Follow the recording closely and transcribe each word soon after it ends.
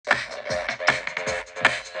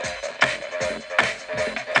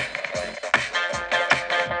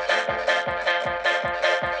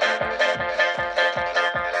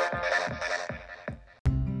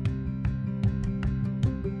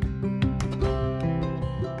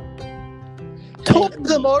Top of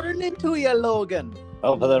the morning to you, Logan.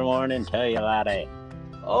 Top of the morning to you, laddie.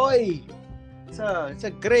 Oi, it's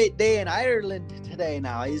a great day in Ireland today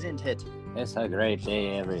now, isn't it? It's a great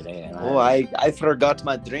day every day. Oh, I forgot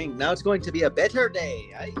my drink. Now it's going to be a better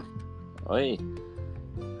day. Oi.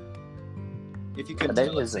 If you couldn't Today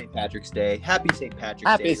tell, it's is St. Patrick's Day. Happy St. Patrick's Day,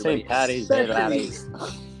 Happy everybody. St. Patty's Day, Especially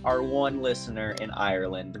laddies. our one listener in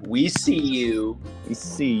Ireland. We see you. We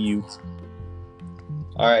see you.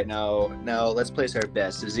 All right, now let's place our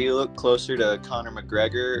bets. Does he look closer to Conor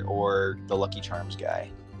McGregor or the Lucky Charms guy?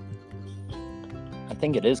 I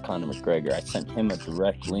think it is Conor McGregor. I sent him a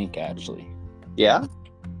direct link, actually. Yeah?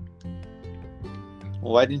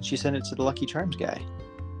 Well, why didn't you send it to the Lucky Charms guy?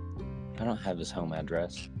 I don't have his home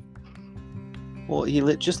address. Well, he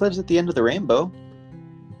just lives at the end of the rainbow.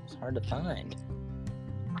 It's hard to find.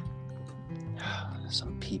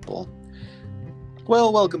 Some people.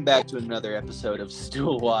 Well, welcome back to another episode of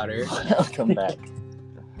StoolWater. Welcome back.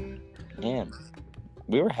 Man,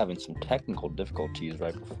 we were having some technical difficulties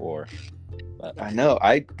right before. But I know.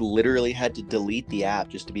 I literally had to delete the app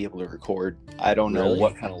just to be able to record. I don't know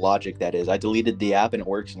what kind of logic that is. I deleted the app and it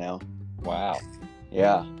works now. Wow.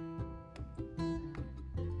 Yeah.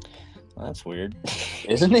 Well, that's weird.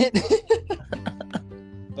 Isn't it?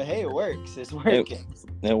 But hey, it works. It's working.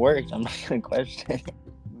 It worked. I'm not going to question it.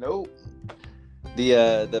 Nope.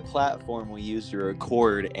 The platform we use to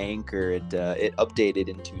record Anchor, it updated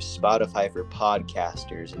into Spotify for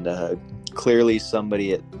podcasters, and clearly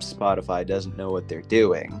somebody at Spotify doesn't know what they're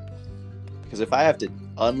doing. Because if I have to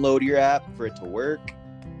unload your app for it to work,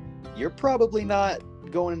 you're probably not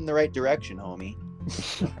going in the right direction, homie.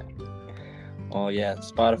 Well, yeah,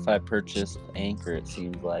 Spotify purchased Anchor, it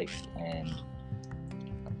seems like, and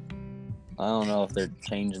I don't know if they're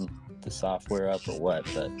changing the software up or what,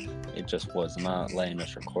 but it just was not letting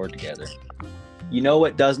us record together. You know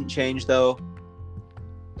what doesn't change, though?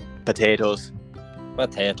 Potatoes.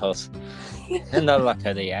 And the luck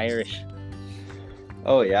of the Irish.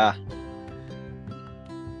 Oh, yeah.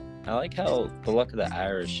 I like how the luck of the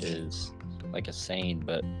Irish is like a saying,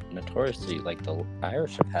 but notoriously, like, the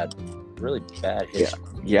Irish have had really bad history.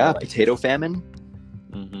 Yeah, like, potato famine.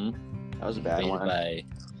 Mm-hmm. That was a bad one. By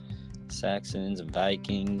Saxons and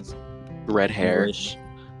Vikings. Red hair. English.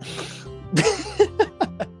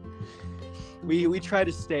 We try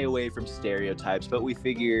to stay away from stereotypes, but we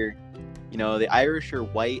figure, you know, the Irish are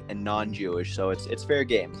white and non-Jewish, so it's fair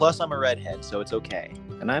game. Plus, I'm a redhead, so it's okay.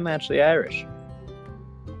 And I'm actually Irish.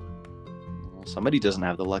 Well, somebody doesn't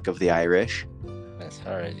have the luck of the Irish. As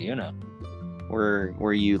far as you know.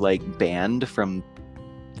 Were you, like, banned from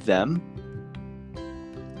them?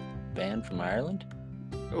 Banned from Ireland?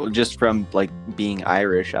 Well, just from, like, being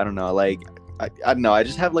Irish. I don't know. Like, I don't know. I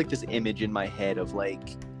just have, like, this image in my head of,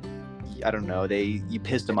 like, I don't know. You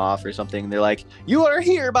pissed them off or something. They're like, you are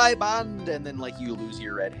hereby banned. And then, like, you lose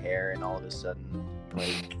your red hair and all of a sudden,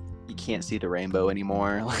 like, you can't see the rainbow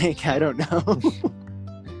anymore. Like, I don't know.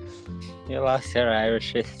 You lost your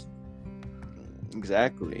Irishness.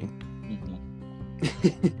 Exactly. Mm-hmm.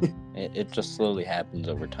 It just slowly happens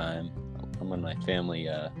over time. When my family,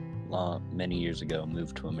 many years ago,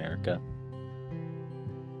 moved to America.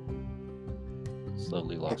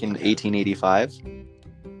 Slowly lost. Like in 1885?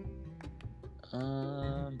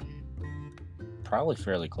 Probably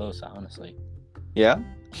fairly close, honestly. Yeah?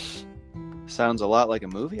 Sounds a lot like a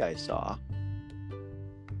movie I saw.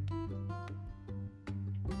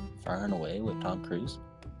 Far and Away with Tom Cruise.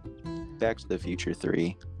 Back to the Future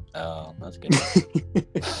 3. Oh, that's good.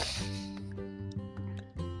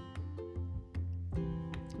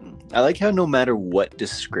 I like how no matter what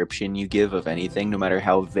description you give of anything, no matter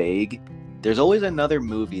how vague, there's always another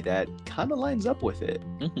movie that kind of lines up with it.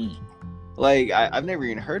 Mm-hmm. Like, I've never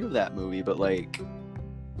even heard of that movie, but, like,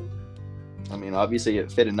 I mean, obviously it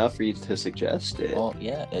fit enough for you to suggest it. Well,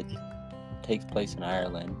 yeah, it takes place in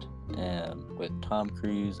Ireland with Tom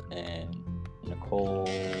Cruise and Nicole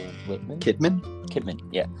Kidman,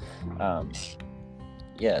 yeah.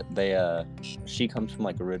 She comes from,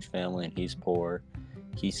 like, a rich family and he's poor.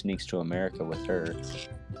 He sneaks to America with her,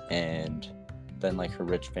 and then, like, her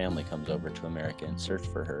rich family comes over to America and search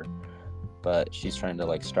for her, but she's trying to,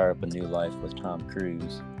 like, start up a new life with Tom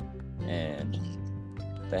Cruise, and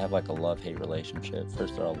they have, like, a love-hate relationship.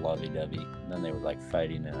 First they're all lovey-dovey, and then they were, like,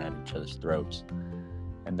 fighting and at each other's throats,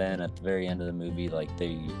 and then at the very end of the movie, like,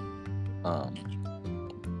 they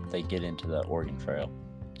get into the Oregon Trail.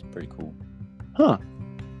 It's pretty cool. Huh.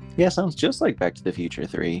 Yeah, sounds just like Back to the Future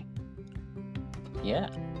 3. Yeah.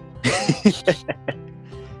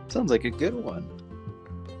 Sounds like a good one.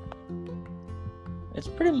 It's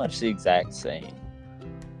pretty much the exact same.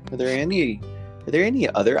 Are there any Are there any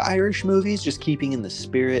other Irish movies just keeping in the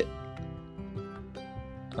spirit?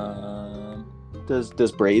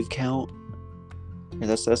 Does Brave count? Or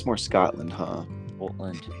that's more Scotland, huh?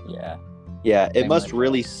 Scotland, yeah. Yeah, it Same must like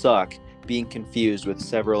really suck being confused with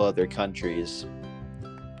several other countries.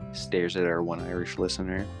 Stares at our one Irish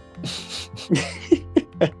listener.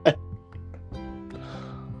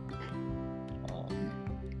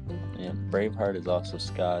 Yeah, Braveheart is also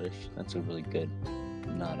Scottish. That's a really good,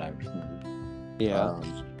 not Irish movie. Yeah.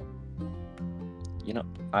 You know,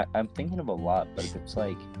 I'm thinking of a lot, but it's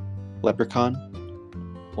like Leprechaun?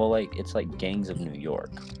 well, like it's like Gangs of New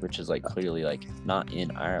York, which is like clearly like not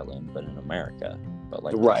in Ireland but in America, but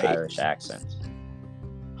like Right. with Irish accents.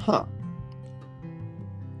 Huh.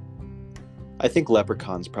 I think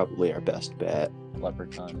Leprechaun's probably our best bet.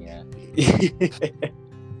 Leprechaun, yeah.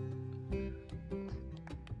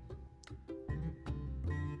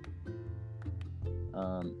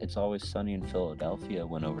 It's Always Sunny in Philadelphia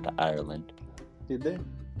went over to Ireland. Did they?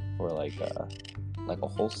 For like a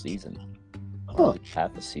whole season. Huh.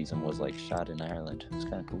 Half the season was like shot in Ireland. It's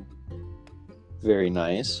kind of cool. Very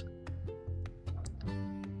nice.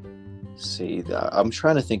 See, I'm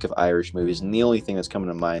trying to think of Irish movies, and the only thing that's coming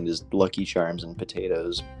to mind is Lucky Charms and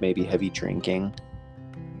Potatoes. Maybe Heavy Drinking.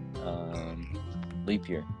 Leap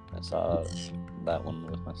Year. I saw that one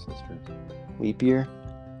with my sisters. Leap Year?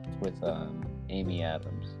 With Amy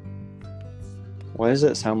Adams. Why does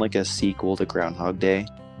that sound like a sequel to Groundhog Day?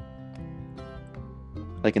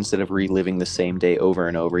 Like instead of reliving the same day over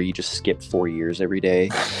and over, you just skip 4 years every day.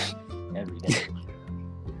 Every day.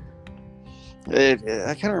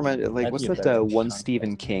 I kind of remind, like, what's that one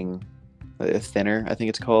Stephen King, Thinner, I think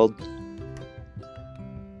it's called.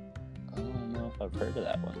 I don't know if I've heard of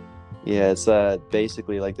that one. Yeah, it's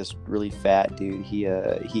basically like this really fat dude. He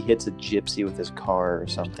hits a gypsy with his car or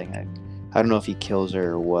something. I don't know if he kills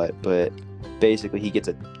her or what, but basically he gets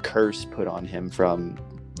a curse put on him from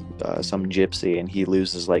some gypsy, and he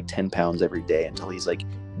loses like 10 pounds every day until he's like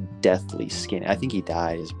deathly skinny. I think he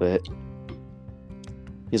dies, but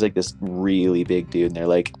he's like this really big dude, and they're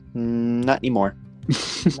like, not anymore.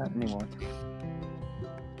 Not anymore.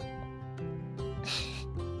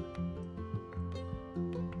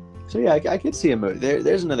 So yeah, I could see a movie.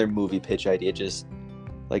 There's another movie pitch idea, just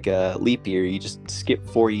like a leap year. You just skip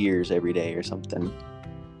 4 years every day or something.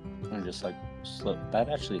 And just like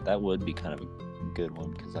that would be kind of a good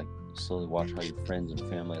one, because like slowly watch how your friends and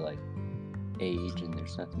family like age, and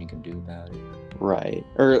there's nothing you can do about it. Right.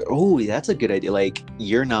 Or that's a good idea. Like,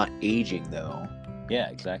 you're not aging though. Yeah,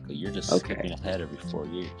 exactly. You're just skipping ahead every 4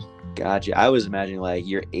 years. Gotcha. I was imagining like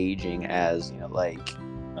you're aging as, like.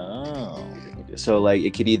 Oh. So like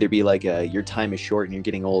it could either be like your time is short and you're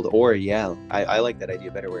getting old, or I like that idea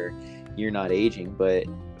better, where you're not aging, but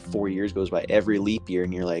 4 years goes by every leap year,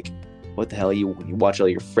 and you're like, what the hell? You watch all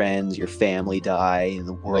your friends, your family die, and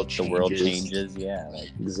the world changes. The world changes, yeah.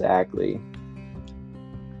 Like, exactly.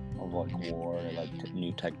 Of like war, like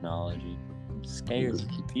new technology. I'm scared,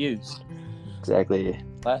 confused. Exactly.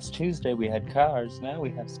 Last Tuesday we had cars, now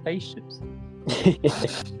we have spaceships.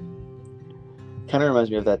 Kind of reminds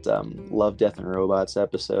me of that Love, Death, and Robots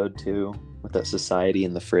episode too, with that society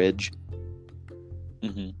in the fridge.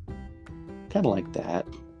 Mm-hmm. Kind of like that.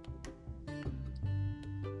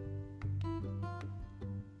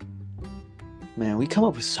 Man, we come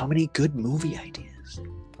up with so many good movie ideas.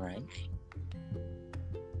 Right.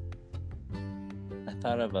 I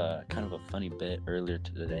thought of a kind of a funny bit earlier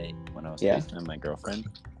today when I was FaceTiming my girlfriend.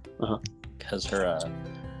 Uh-huh. Because her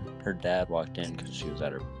dad walked in because she was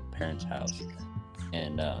at her parents' house.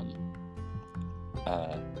 And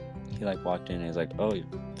he like walked in and he's like, "Oh, you're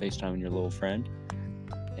FaceTiming your little friend?"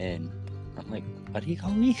 And I'm like, "What do you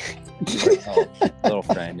call me?" She's like, "Oh, little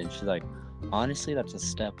friend." And she's like, "Honestly, that's a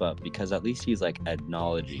step up, because at least he's like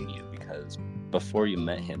acknowledging you, because before you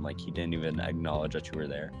met him, like he didn't even acknowledge that you were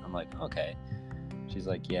there." I'm like, "Okay." She's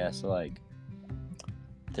like, "Yeah, so like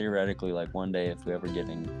theoretically, like one day if we ever get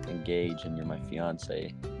engaged and you're my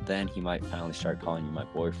fiance, then he might finally start calling you my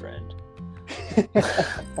boyfriend."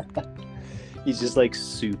 He's just like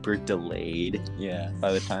super delayed. Yeah.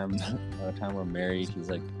 By the time we're married, he's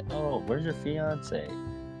like, "Oh, where's your fiance?"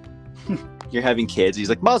 You're having kids. He's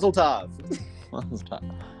like, "Mazel tov." Mazel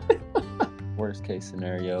tov. Worst case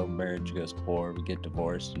scenario, marriage goes poor, we get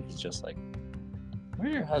divorced, and he's just like,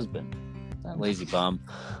 "Where's your husband? That lazy bum."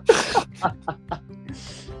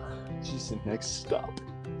 She's next stop.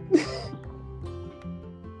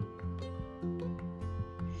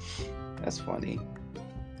 That's funny.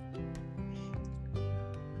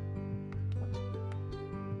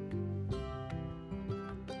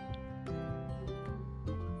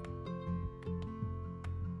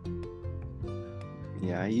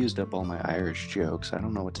 Yeah, I used up all my Irish jokes. I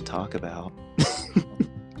don't know what to talk about.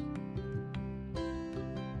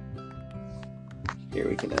 Here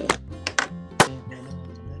we can.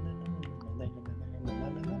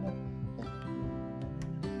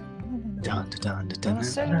 Dun, dun, dun, dun, dun, dun.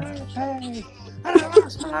 Hey, I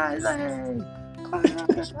lost my leg. I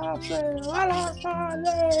lost my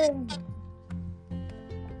leg.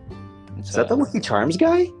 Is that the Lucky Charms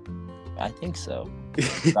guy? I think so.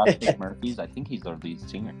 Dr. Murphy's, I think he's their lead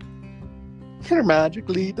singer. You're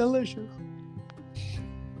magically delicious.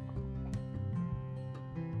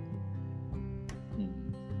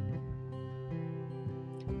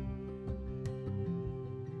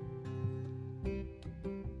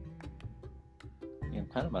 I'm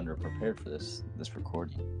kind of underprepared for this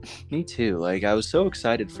recording. Me too. Like, I was so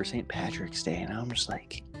excited for St. Patrick's Day, and I'm just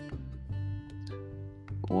like,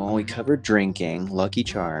 well, we covered drinking, Lucky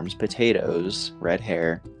Charms, potatoes, red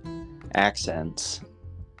hair, accents.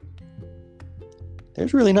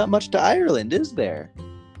 There's really not much to Ireland, is there? They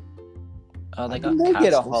How can they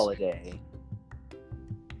get a holiday?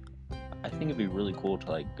 I think it'd be really cool to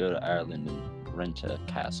like go to Ireland and rent a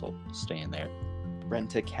castle, stay in there.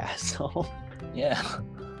 Rent a castle? Yeah.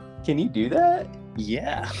 Can you do that?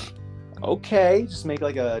 Yeah. Okay, just make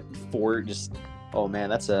like a fort. Just oh man,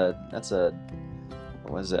 that's a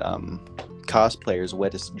what is it? Cosplayer's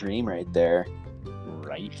wettest dream right there.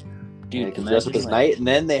 Right. Dude, you can dress up as knight, and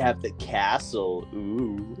then they have the castle.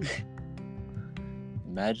 Ooh.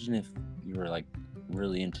 Imagine if you were like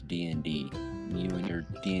really into D&D. You and your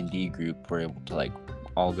D&D group were able to like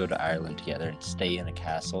all go to Ireland together and stay in a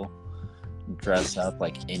castle, dress up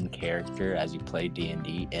like in character as you play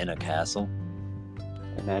D&D in a castle.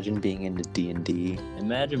 Imagine being into D&D.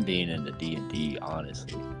 Imagine being into D&D,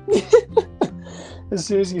 honestly. As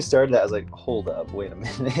soon as you started that, I was like, hold up, wait a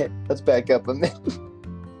minute. Let's back up a minute.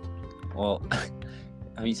 Well,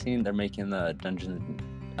 have you seen they're making the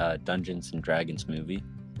Dungeons and Dragons movie?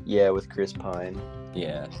 Yeah, with Chris Pine.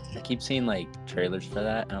 Yeah. I keep seeing like trailers for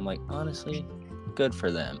that, and I'm like, honestly, good for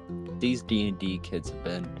them. These D&D kids have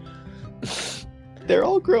been... They're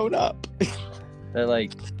all grown up. They're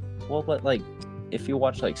like, well, but like, if you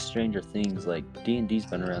watch like Stranger Things, like D&D's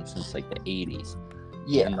been around since like the 80s.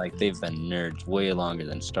 Yeah. And like they've been nerds way longer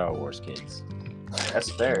than Star Wars kids. That's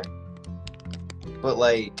fair. But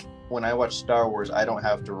like, when I watch Star Wars, I don't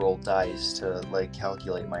have to roll dice to like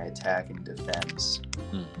calculate my attack and defense.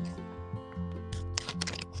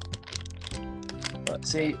 But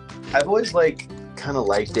see, I've always like kind of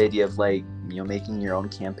liked the idea of like, you know, making your own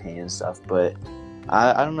campaign and stuff, but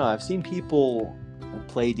I don't know, I've seen people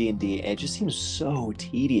play D&D and it just seems so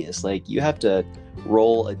tedious. Like, you have to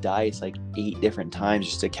roll a dice like 8 different times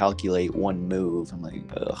just to calculate one move. I'm like,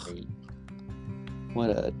 ugh, what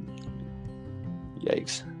a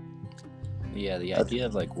yikes. Yeah, the idea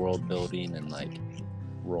of like world building and like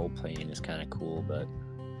role playing is kind of cool, but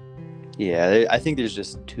yeah, I think there's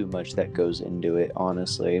just too much that goes into it,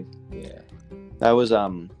 honestly. Yeah. That was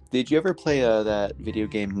did you ever play that video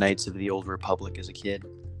game Knights of the Old Republic as a kid?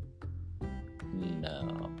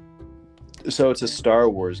 No. So it's a Star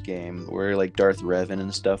Wars game where like Darth Revan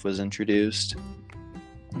and stuff was introduced.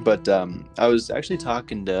 But I was actually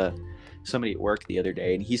talking to somebody at work the other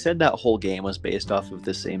day, and he said that whole game was based off of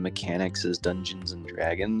the same mechanics as Dungeons and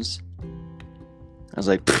Dragons. I was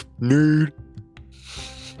like, nerd.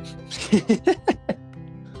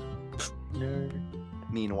 Nerd.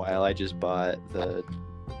 Meanwhile, I just bought the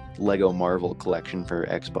Lego Marvel collection for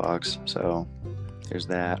Xbox, so there's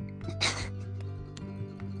that.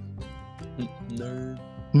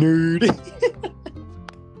 Nerd.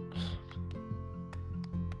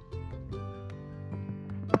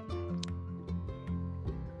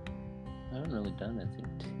 I haven't really done anything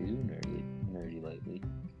too nerdy lately.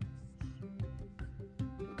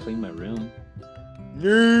 Clean my room.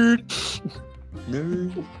 Nerd.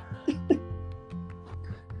 Nerd.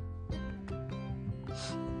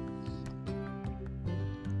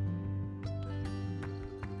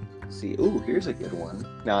 See, ooh, here's a good one.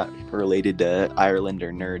 Not related to Ireland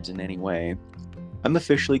or nerds in any way. I'm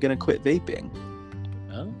officially gonna quit vaping.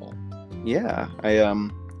 Oh. Yeah, I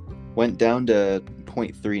went down to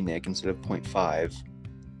 0.3 Nick instead of 0.5.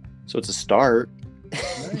 So it's a start.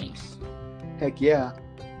 Nice. Heck yeah.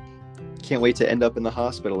 Can't wait to end up in the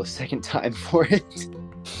hospital a second time for it.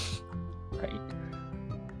 Right.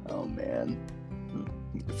 Oh man.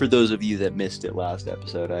 For those of you that missed it last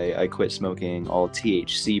episode, I quit smoking all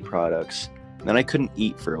THC products, and then I couldn't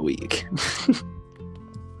eat for a week.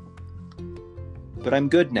 But I'm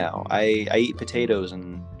good now. I eat potatoes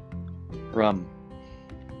and rum.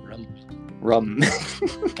 Rum.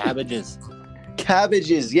 Cabbages.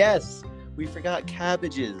 Cabbages, yes. We forgot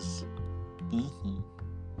cabbages. Mm-hmm.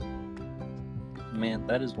 Man,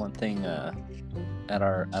 that is one thing. At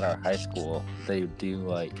our high school, they do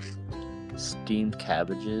like steamed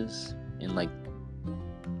cabbages in like,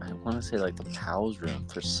 I want to say like the pals room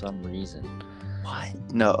for some reason. What?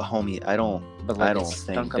 No, homie, I don't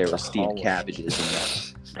think there were steamed cabbages in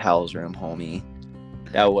that pals room, homie.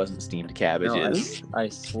 That wasn't steamed cabbages. No, I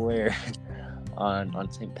swear,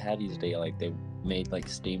 on St. Patty's Day, like they made like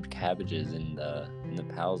steamed cabbages in the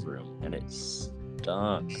pals room, and it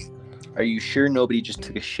stunk. Are you sure nobody just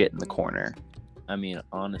took a shit in the corner? I mean,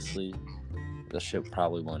 honestly, the shit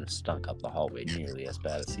probably wouldn't have stunk up the hallway nearly as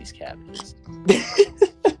bad as these cabbages.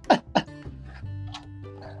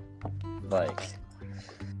 Like,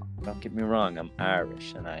 don't get me wrong, I'm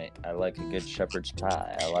Irish, and I like a good shepherd's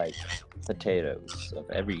pie. I like potatoes of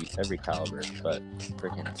every caliber, but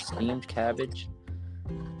freaking steamed cabbage,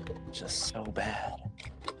 just so bad.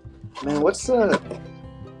 Man, what's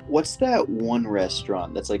that one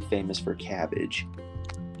restaurant that's like famous for cabbage?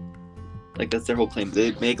 Like that's their whole claim.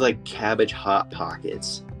 They make like cabbage hot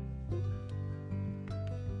pockets.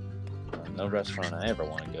 No restaurant I ever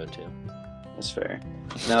want to go to. That's fair.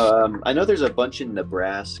 Now, I know there's a bunch in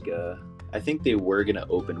Nebraska. I think they were gonna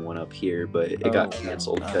open one up here, but it got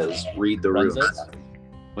canceled because read the room.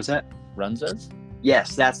 What's that? Runza's?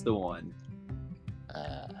 Yes, that's the one.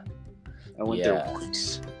 I went there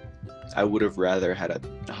once. I would have rather had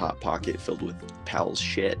a hot pocket filled with Pal's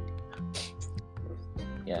shit.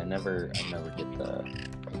 Yeah, I never get the.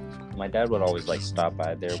 My dad would always like stop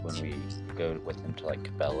by there when we go with him to like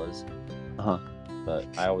Cabela's. But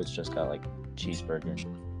I always just got like cheeseburger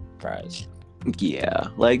and fries. Yeah,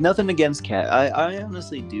 like nothing against I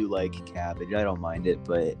honestly do like cabbage. I don't mind it,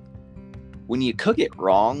 but when you cook it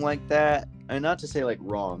wrong like that, and not to say like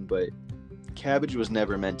wrong, but cabbage was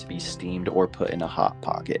never meant to be steamed or put in a hot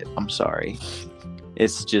pocket. I'm sorry.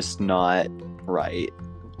 It's just not right.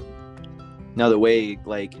 Now the way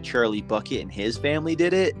like Charlie Bucket and his family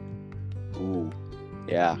did it, ooh,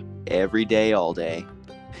 yeah, every day, all day.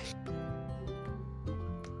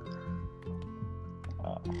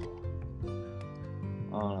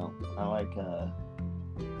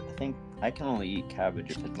 I think I can only eat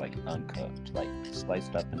cabbage if it's like uncooked, like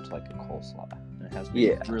sliced up into like a coleslaw. And it has to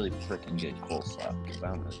be really freaking good coleslaw, because I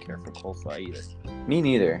don't really care for coleslaw either. Me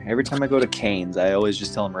neither. Every time I go to Cane's, I always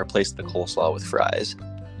just tell them to replace the coleslaw with fries.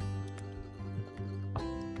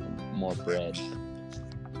 More bread.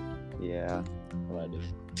 Yeah. What I do.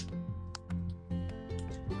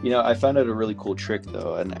 You know, I found out a really cool trick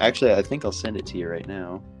though, and actually I think I'll send it to you right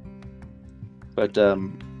now. But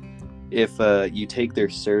if you take their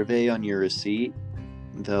survey on your receipt,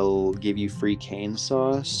 they'll give you free cane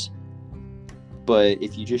sauce. But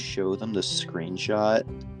if you just show them the screenshot,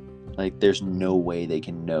 like there's no way they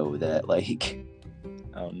can know that like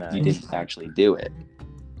you didn't actually do it.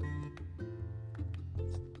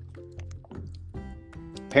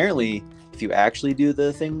 Apparently, if you actually do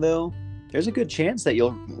the thing though, there's a good chance that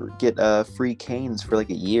you'll get free canes for like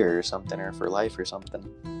a year or something, or for life or something.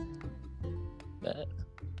 That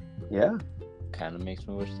yeah, kind of makes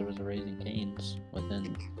me wish there was a Raising Cane's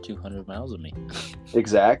within 200 miles of me.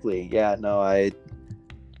 Exactly. Yeah, no,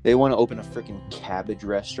 they want to open a freaking cabbage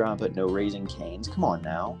restaurant but no Raising Cane's. Come on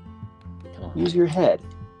now. Come on. Use your head.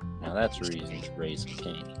 Now that's a reason to raise a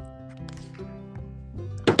cane.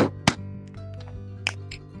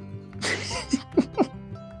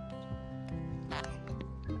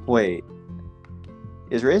 Wait,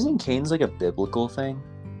 is Raising Cane's like a biblical thing?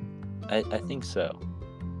 I think so.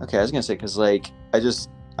 Okay, I was gonna say because like I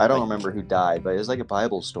don't remember who died, but it's like a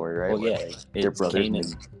Bible story, right? Well, yeah, their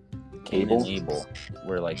brothers. Cain and Abel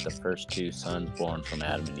were like the first two sons born from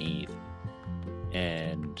Adam and Eve,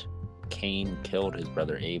 and Cain killed his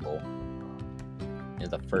brother Abel. Is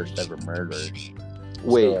the first ever murderer.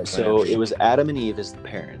 Wait, so it was Adam and Eve as the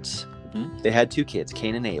parents. Mm-hmm. They had two kids,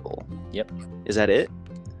 Cain and Abel. Yep. Is that it?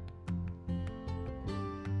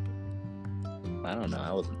 I don't know.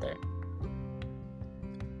 I wasn't there.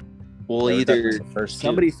 Well, either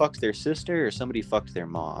somebody fucked their sister or somebody fucked their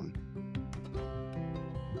mom.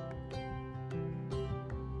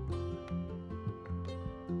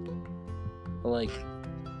 Like,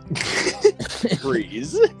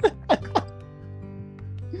 freeze.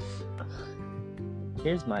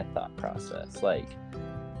 Here's my thought process. Like,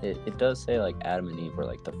 it does say like Adam and Eve were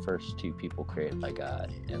like the first two people created by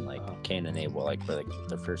God, and like Cain and Abel like were like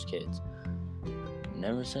the first kids.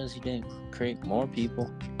 Never says he didn't create more people.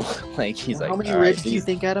 Like he's like, how many ribs do you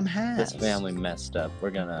think Adam has? This family messed up. We're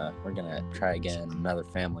gonna try again. Another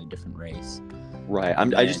family, different race. Right.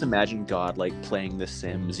 I just imagine God like playing The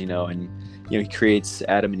Sims, and he creates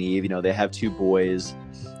Adam and Eve. They have 2 boys.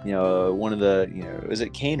 One of the was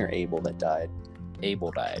it Cain or Abel that died?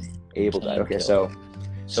 Abel died. Okay, so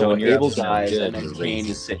so when you're Abel up to no dies, good, and then you're Cain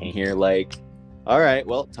raising is sitting Cain. here like, all right,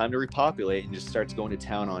 well, time to repopulate, and just starts going to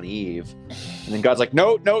town on Eve. And then God's like,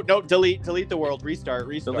 no, delete the world, restart.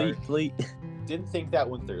 Delete. Didn't think that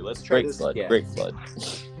one through. Let's try this again. Great flood.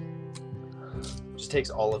 Just takes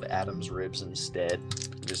all of Adam's ribs instead.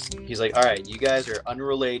 He's like, all right, you guys are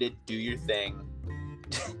unrelated. Do your thing.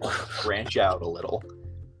 Branch out a little.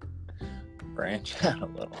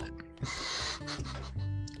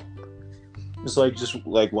 Just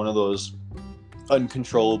like one of those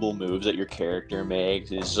uncontrollable moves that your character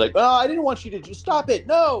makes. It's just like, oh, I didn't want you to just stop it.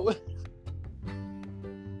 No.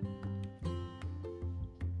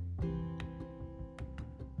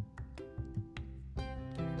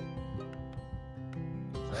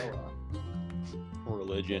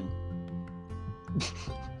 Religion.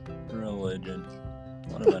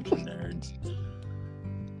 What a bunch of nerds.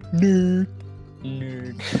 Nerd.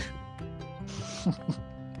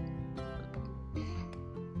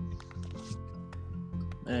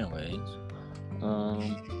 Anyways,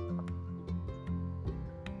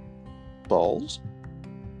 balls.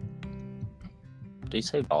 Did you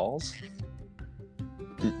say balls?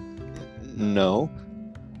 No.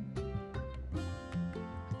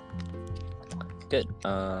 Good.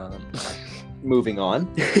 Moving on.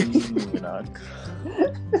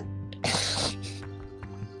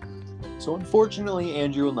 So unfortunately,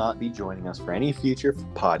 Andrew will not be joining us for any future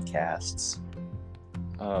podcasts.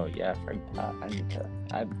 Oh yeah, Frank. I need to.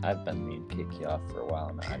 I've been meaning to kick you off for a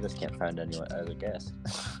while now. I just can't find anyone other guest.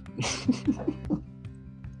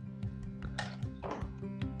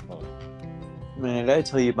 Man, did I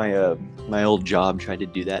tell you my old job tried to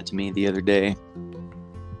do that to me the other day?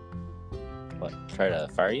 What? Try to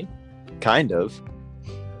fire you? Kind of.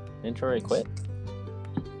 Didn't you already quit?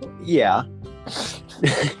 Yeah.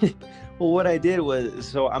 Well, what I did was,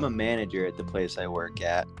 so I'm a manager at the place I work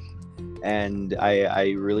at, and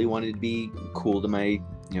I really wanted to be cool to my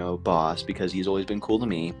boss because he's always been cool to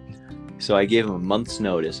me. So I gave him a month's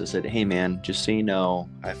notice. I said, hey man, just so you know,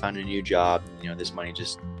 I found a new job. This money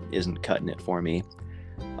just isn't cutting it for me.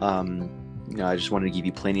 I just wanted to give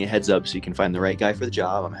you plenty of heads up so you can find the right guy for the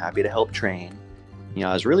job. I'm happy to help train.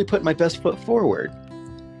 I was really putting my best foot forward.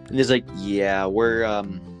 And he's like, yeah,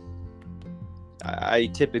 I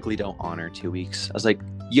typically don't honor 2 weeks. I was like,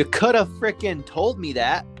 you could have frickin' told me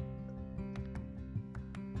that.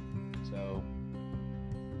 So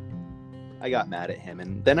I got mad at him,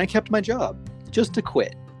 and then I kept my job just to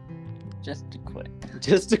quit.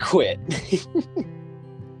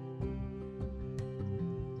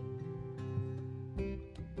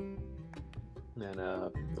 And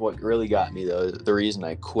what really got me, though, the reason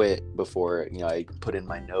I quit before I put in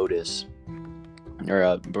my notice,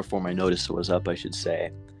 or before my notice was up, I should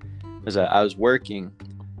say, was I was working,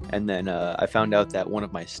 and then I found out that one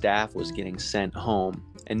of my staff was getting sent home,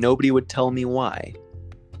 and nobody would tell me why.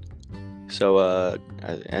 So,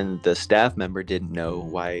 and the staff member didn't know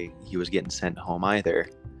why he was getting sent home either.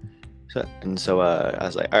 So I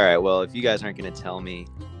was like, all right, well, if you guys aren't going to tell me,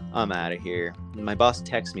 I'm out of here. And my boss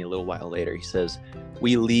texts me a little while later. He says,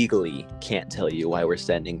 we legally can't tell you why we're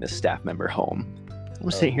sending this staff member home.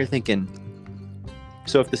 I'm sitting here thinking,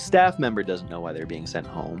 so if the staff member doesn't know why they're being sent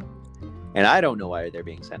home, and I don't know why they're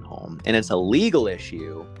being sent home, and it's a legal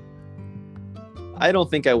issue, I don't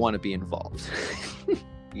think I want to be involved.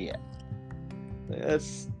 Yeah.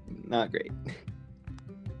 That's not great.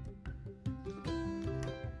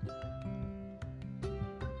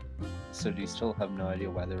 So do you still have no idea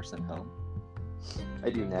why they were sent home? I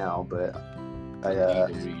do now, but Legal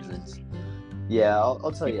reasons. Yeah,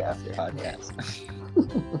 I'll tell you after. Podcast.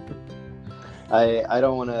 I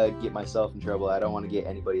don't want to get myself in trouble. I don't want to get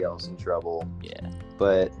anybody else in trouble. Yeah.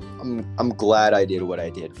 But I'm glad I did what I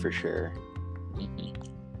did for sure. Mm-hmm.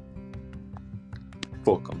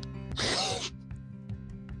 Fuck 'em.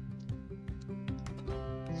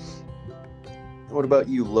 What about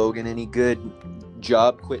you, Logan? Any good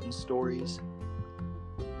job quitting stories?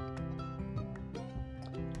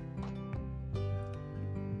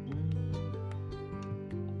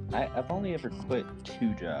 I've only ever quit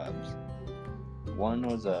 2 jobs. One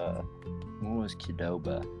was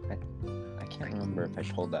Qdoba. I can't remember if I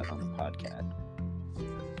told that on the podcast.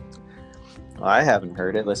 Well, I haven't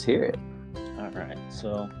heard it. Let's hear it. All right,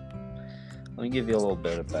 so let me give you a little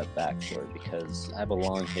bit of that backstory because I have a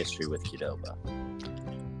long history with Qdoba.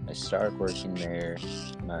 I started working there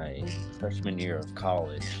my freshman year of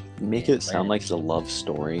college. Make it sound like it's a love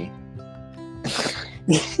story.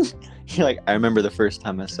 Like, I remember the first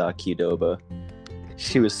time I saw Qdoba.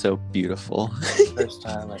 She was so beautiful. First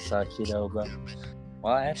time I saw Qdoba.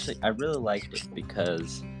 Well, I really liked it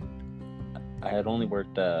because I had only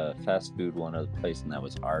worked fast food one other place, and that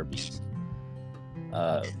was Arby's.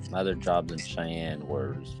 My other jobs in Cheyenne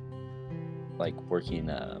was like working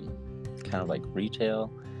kind of like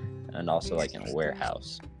retail and also like in a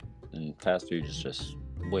warehouse. And fast food is just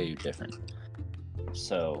way different.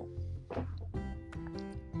 So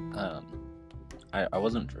I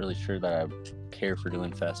wasn't really sure that I care for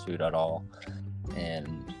doing fast food at all.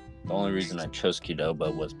 And the only reason I chose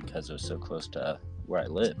Qdoba was because it was so close to where I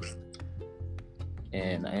live.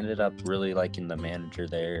 And I ended up really liking the manager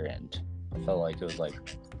there, and I felt like it was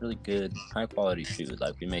like really good, high quality food.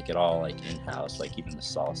 Like we make it all like in-house, like even the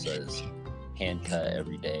salsa is hand cut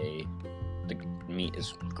every day. The meat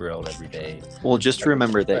is grilled every day. Well, just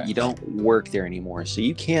remember that you don't work there anymore, so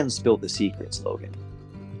you can spill the secrets, Logan.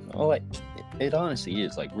 Oh, like it honestly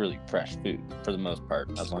is like really fresh food for the most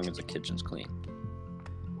part, as long as the kitchen's clean.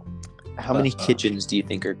 How many kitchens do you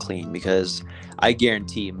think are clean? Because I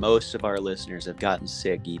guarantee most of our listeners have gotten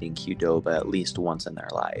sick eating Qdoba at least once in their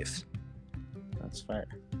life. That's fair.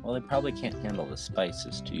 Well, they probably can't handle the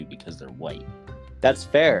spices too because they're white. That's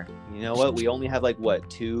fair. You know what? We only have like, what,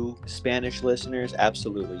 2 Spanish listeners?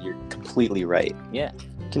 Absolutely. You're completely right. Yeah.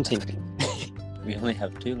 Continue. We only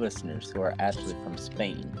have 2 listeners who are actually from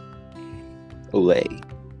Spain. Olay.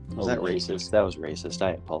 Was that racist? That was racist.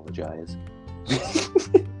 I apologize.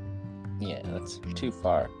 Yeah, that's too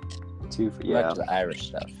far. Yeah. Back to the Irish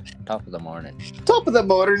stuff. Top of the morning. Top of the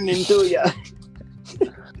morning to ya.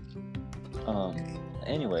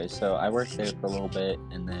 Anyway, so I worked there for a little bit,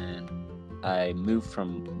 and then I moved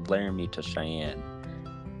from Laramie to Cheyenne.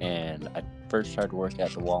 And I first started to work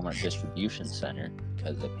at the Walmart distribution center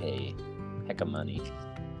because they pay hella money.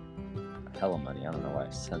 I don't know why I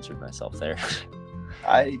censored myself there.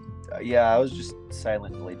 I was just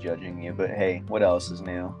silently judging you, but hey, what else is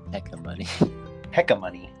new? Hecka money. Hecka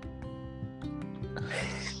money.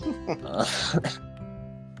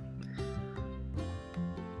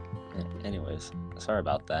 Anyways, sorry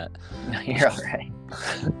about that. No, you're alright.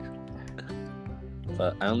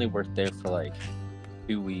 But I only worked there for like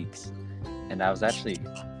 2 weeks, and I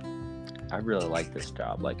really liked this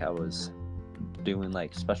job. Like I was doing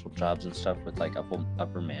like special jobs and stuff with like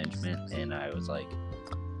upper management, and I was like,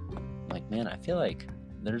 man, I feel like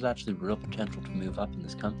there's actually real potential to move up in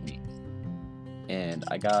this company. And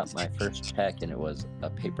I got my first check, and it was a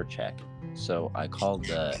paper check. So I called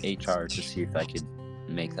the HR to see if I could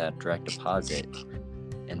make that direct deposit.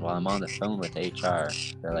 And while I'm on the phone with HR,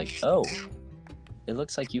 they're like, oh, it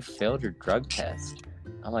looks like you failed your drug test.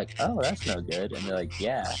 I'm like, oh, that's no good. And they're like,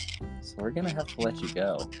 yeah, so we're gonna have to let you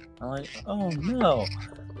go. I'm like, oh no.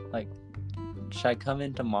 Like, should I come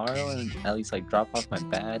in tomorrow and at least like drop off my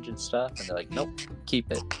badge and stuff? And they're like, nope,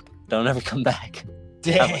 keep it. Don't ever come back.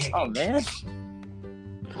 Dang. I'm like, oh man.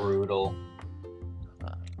 Brutal.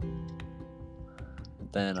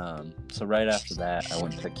 Then, so right after that, I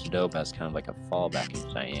went to Qdoba as kind of like a fallback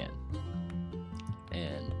in Cheyenne.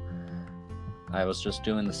 And I was just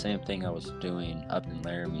doing the same thing I was doing up in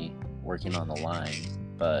Laramie, working on the line,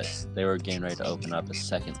 but they were getting ready to open up a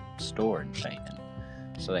second store in Cheyenne.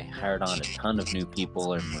 So they hired on a ton of new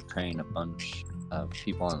people and were training a bunch of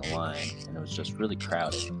people on the line, and it was just really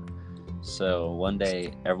crowded. So one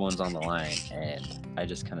day, everyone's on the line, and I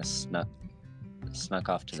just kind of snuck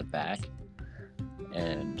off to the back.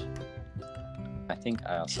 And I think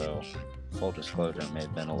I also, full disclosure, may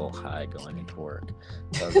have been a little high going into work.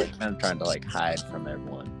 So I was like kind of trying to like hide from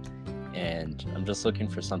everyone. And I'm just looking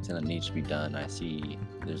for something that needs to be done. I see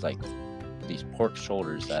there's like these pork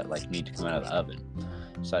shoulders that like need to come out of the oven.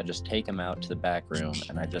 So I just take them out to the back room,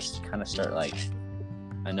 and I just kind of start like,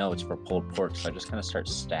 I know it's for pulled pork, so I just kind of start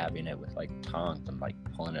stabbing it with like tongs and like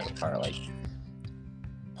pulling it apart, like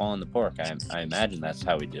pulling the pork. I imagine that's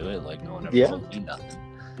how we do it. Like no one ever told me nothing.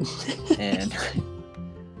 And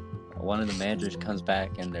one of the managers comes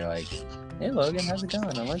back, and they're like, hey Logan, how's it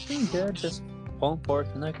going? I'm like, doing good, just pulling pork.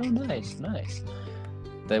 And they're like, oh, nice.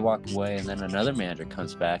 They walk away, and then another manager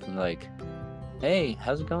comes back and they're like, hey,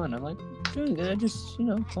 how's it going? I'm like, doing good, just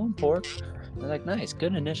pulling pork. They're like, nice,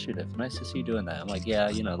 good initiative, nice to see you doing that. I'm like, yeah,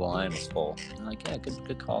 the line was full. I'm like, yeah,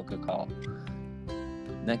 good call.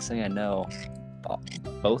 Next thing I know,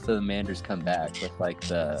 both of the managers come back with like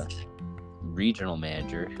the regional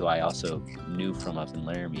manager, who I also knew from up in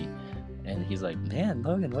Laramie, and he's like, man,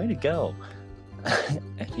 Logan, way to go.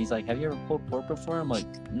 And he's like, have you ever pulled pork before? I'm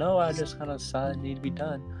like, no, I just kind of saw it need to be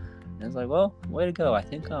done. And it's like, well, way to go. I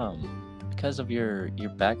think because of your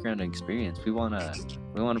background and experience, we want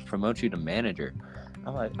to promote you to manager.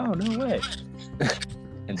 I'm like, oh, no way.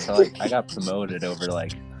 And so, like, I got promoted over,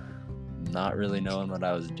 like, not really knowing what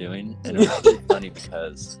I was doing. And it was really funny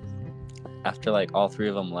because after, like, all three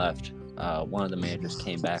of them left, one of the managers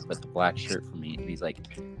came back with the black shirt for me. And he's like,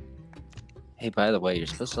 hey, by the way, you're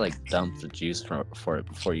supposed to, like, dump the juice for it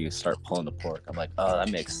before you start pulling the pork. I'm like, oh, that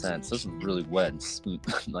makes sense. This is really wet and,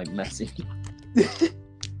 like, messy.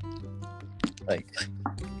 Like,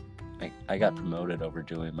 I got promoted over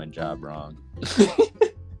doing my job wrong.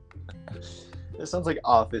 It sounds like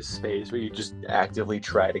Office Space, where you just actively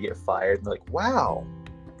try to get fired. And like, wow,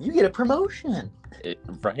 you get a promotion.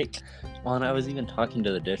 Right? Well, and I was even talking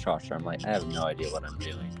to the dishwasher. I'm like, I have no idea what I'm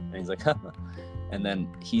doing. And he's like, haha. And then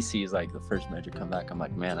he sees, like, the first manager come back. I'm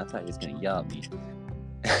like, man, I thought he was going to yell at me.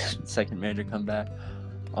 Second manager come back.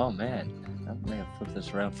 Oh, man, I may have flipped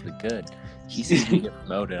this around for the good. He sees me get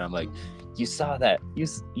promoted. I'm like, you saw that.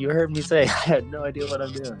 You heard me say I had no idea what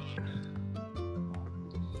I'm doing.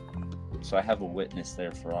 So I have a witness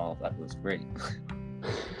there for all of that. It was great.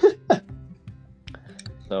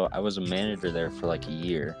 So I was a manager there for like a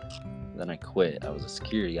year. Then I quit. I was a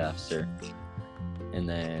security officer. And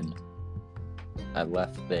then I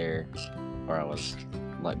left there, or I was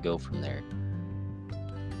let go from there.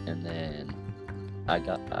 And then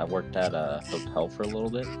I worked at a hotel for a little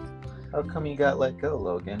bit. How come you got let go,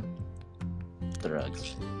 Logan?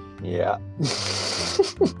 Drugs. Yeah.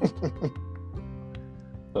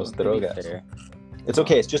 Those drogas. Fair. It's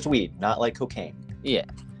okay. It's just weed, not like cocaine. Yeah.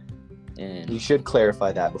 And you should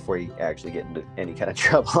clarify that before you actually get into any kind of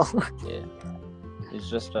trouble. Yeah. It's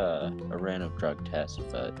just a random drug test,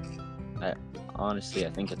 but honestly, I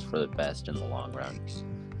think it's for the best in the long run.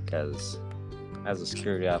 Because as a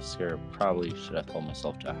security officer, probably should have held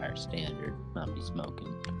myself to a higher standard, not be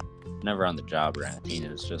smoking. Never on the job or anything.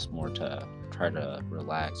 It was just more to try to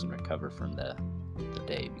relax and recover from the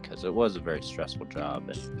day, because it was a very stressful job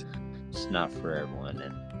and it's not for everyone,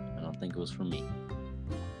 and I don't think it was for me.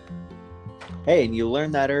 Hey, and you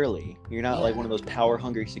learned that early. You're not like one of those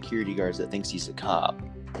power-hungry security guards that thinks he's a cop.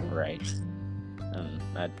 Right.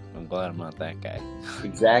 I'm glad I'm not that guy.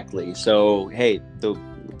 Exactly. So, hey, the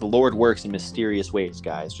Lord works in mysterious ways,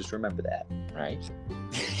 guys. Just remember that. Right.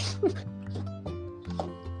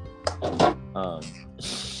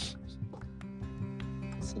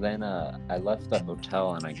 So then I left the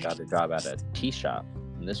hotel and I got a job at a tea shop.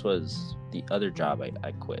 And this was the other job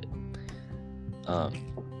I quit.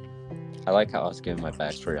 I like how I was giving my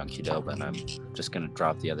backstory on Qdoba, and I'm just going to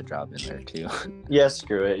drop the other job in there too. Yeah,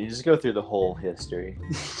 screw it. You just go through the whole history.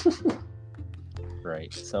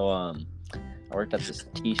 Right. So I worked at this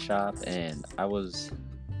tea shop, and I was...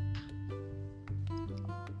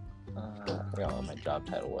 I forgot what my job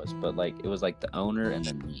title was, but like it was like the owner and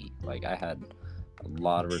then me. Like I had a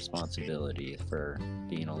lot of responsibility for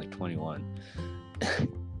being only 21.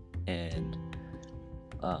 And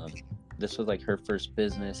this was like her first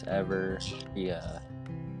business ever. She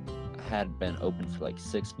had been open for like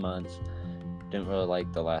 6 months. Didn't really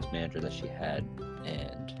like the last manager that she had,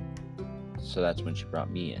 and so that's when she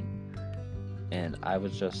brought me in. And I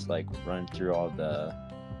was just like running through all the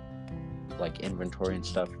like inventory and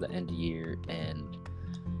stuff for the end of year, and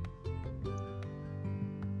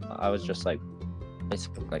I was just like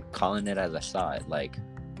basically like calling it as I saw it. Like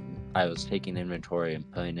I was taking inventory and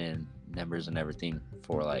putting in numbers and everything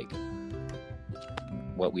for like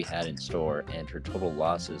what we had in store, and her total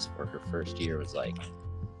losses for her first year was like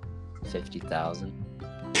 50,000.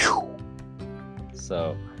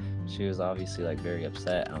 So she was obviously like very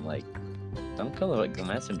upset, and I'm like, don't kill like the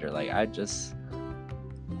messenger. Like I'm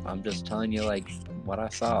just telling you like what I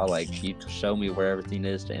saw. Like you show me where everything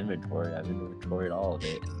is to inventory. I've inventoried all of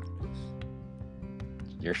it.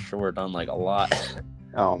 You're short on like a lot.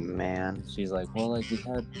 Oh man. She's like, well, like we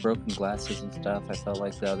had broken glasses and stuff. I felt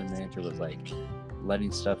like the other manager was like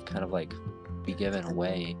letting stuff kind of like be given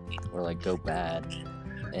away or like go bad.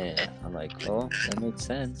 And I'm like, well, that makes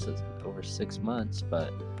sense. It's over 6 months,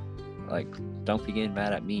 but like, don't be getting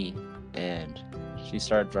mad at me. And she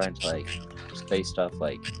started trying to like say stuff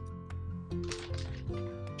like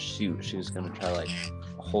she was gonna try like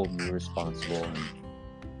hold me responsible, and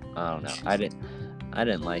I don't know. I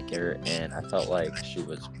didn't like her, and I felt like she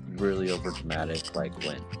was really over dramatic, like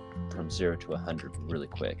went from 0 to 100 really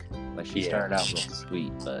quick. Like she started out real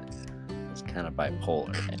sweet, but was kind of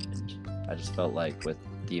bipolar, and I just felt like with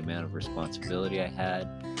the amount of responsibility I had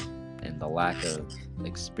and the lack of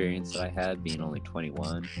experience that I had, being only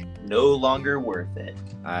 21, no longer worth it.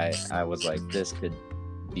 I was like, this could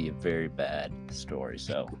be a very bad story.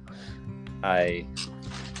 So I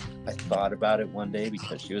thought about it one day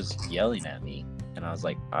because she was yelling at me, and I was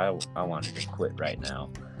like, I wanted to quit right now.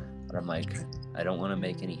 But I'm like, I don't want to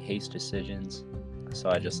make any haste decisions. So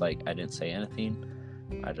I just I didn't say anything.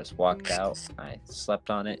 I just walked out. I slept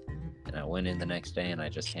on it. And I went in the next day and I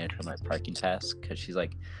just handed her my parking pass because she's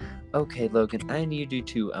like, okay, Logan, I need you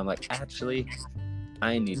to. I'm like, actually,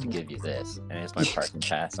 I need to give you this. And it's my parking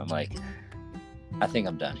pass. I'm like, I think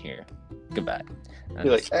I'm done here. Goodbye. And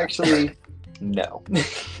You're like, actually, no.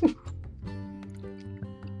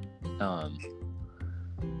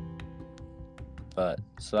 But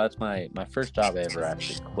so that's my first job I ever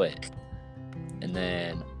actually quit. And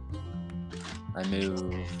then I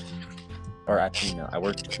moved, or actually no, I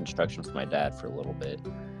worked construction for my dad for a little bit.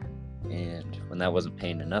 And when that wasn't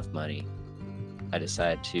paying enough money, I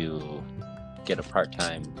decided to get a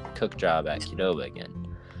part-time cook job at Qdoba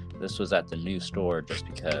again. This was at the new store just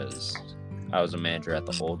because I was a manager at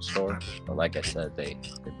the old store. But like I said, they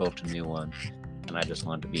built a new one and I just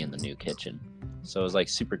wanted to be in the new kitchen. So it was like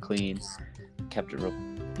super clean, kept it real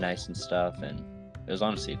nice and stuff, and it was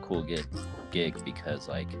honestly a cool gig because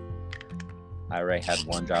like I already had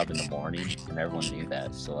one job in the morning and everyone knew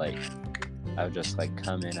that. So like I would just like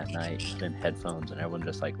come in at night, put in headphones, and everyone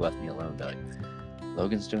just like left me alone. Be like,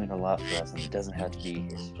 Logan's doing a lot for us and he doesn't have to be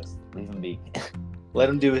here, so just leave him be. Let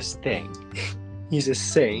him do his thing. He's a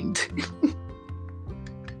saint.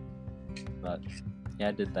 But yeah,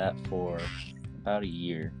 I did that for about a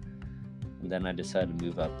year. And then I decided to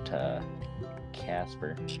move up to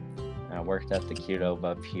Casper. And I worked at the Qdoba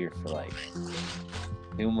up here for like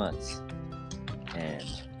 2 months. And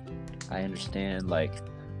I understand, like,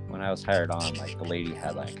 when I was hired on, like, the lady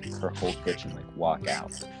had, like, her whole kitchen, like, walk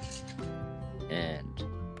out. And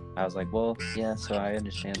I was like, well, yeah, so I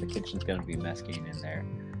understand the kitchen's going to be messy in there.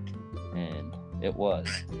 And it was.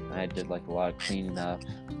 I did, like, a lot of cleaning up,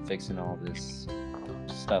 fixing all this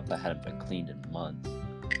stuff that hadn't been cleaned in months.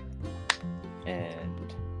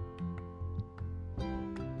 And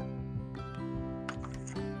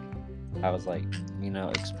I was like,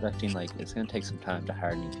 expecting like it's gonna take some time to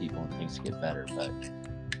hire new people and things to get better, but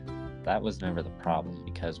that was never the problem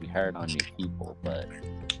because we hired on new people, but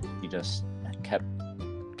we just kept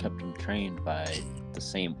them trained by the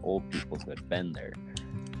same old people who had been there,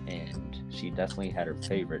 and she definitely had her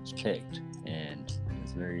favorites picked, and it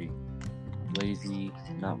was very lazy,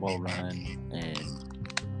 not well run,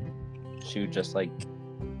 and she would just like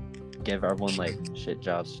give everyone like shit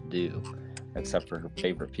jobs to do, except for her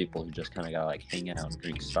favorite people who just kind of got like hang out and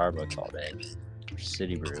drink Starbucks all day or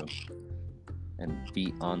City Brew and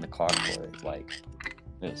be on the clock for it. Like,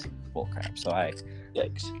 it was bull crap. So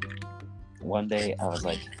Yikes. One day I was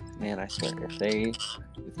like, man, I swear if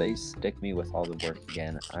they stick me with all the work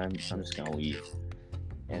again, I'm just gonna leave.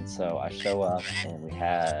 And so I show up and we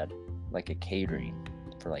had like a catering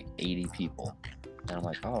for like 80 people. And I'm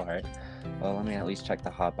like, oh, all right, well, let me at least check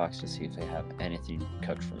the hot box to see if they have anything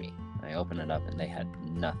cooked for me. And I opened it up and they had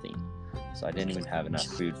nothing. So I didn't even have enough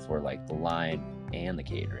food for like the line and the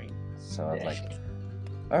catering. So I was like,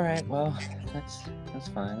 all right, well, that's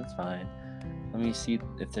fine. Let me see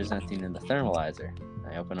if there's anything in the thermalizer.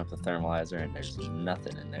 I open up the thermalizer and there's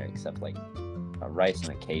nothing in there except like a rice and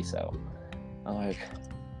a queso. I'm like,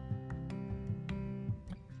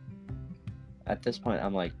 at this point,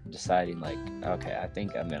 I'm like deciding like, okay, I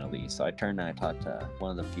think I'm gonna leave. So I turned and I talked to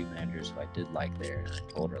one of the few managers who I did like there, and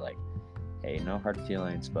I told her like, hey, no hard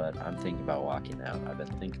feelings, but I'm thinking about walking out. I've been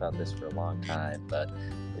thinking about this for a long time, but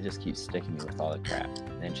it just keeps sticking me with all the crap.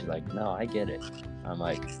 And she's like, no, I get it. I'm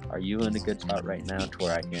like, are you in a good spot right now to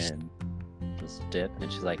where I can just dip?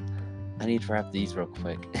 And she's like, I need to wrap these real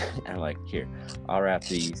quick. And I'm like, here, I'll wrap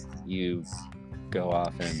these. You go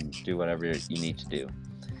off and do whatever you need to do.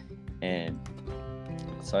 And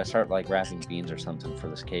so I start like wrapping beans or something for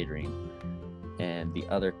this catering, and the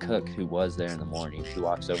other cook who was there in the morning, he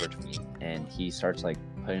walks over to me and he starts like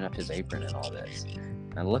putting up his apron and all this.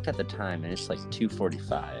 And I look at the time and it's like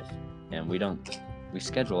 2:45, and we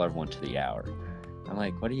schedule everyone to the hour. I'm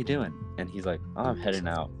like, what are you doing? And he's like, oh, I'm heading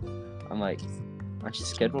out. I'm like, aren't you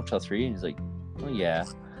scheduled till 3? And he's like, oh yeah.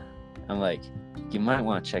 I'm like, you might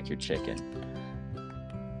want to check your chicken.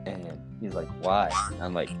 And he's like, why?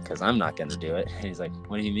 I'm like, because I'm not going to do it. And he's like,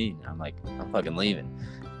 what do you mean? I'm like, I'm fucking leaving.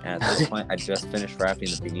 And at this point, I just finished wrapping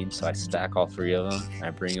the beans, so I stack all 3 of them, and I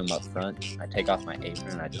bring them up front. I take off my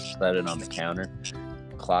apron, and I just set it on the counter,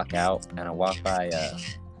 clock out, and I walk by,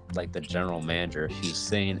 like, the general manager. She's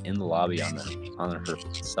sitting in the lobby on her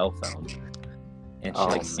cell phone. And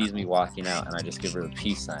she, sees me walking out, and I just give her the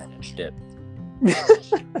peace sign and dip.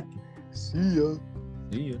 See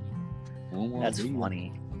ya. That's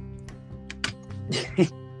funny.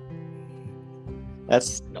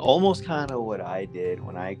 That's almost kind of what I did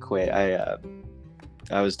when I quit.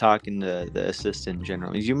 I was talking to the assistant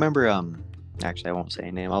general. Do you remember? Actually, I won't say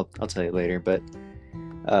a name. I'll tell you later. But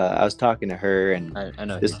I was talking to her, and I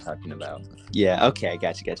know who you're talking about. yeah, okay, I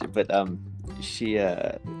got you. But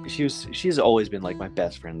she's always been like my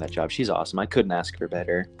best friend in that job. She's awesome. I couldn't ask for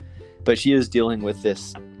better. But she is dealing with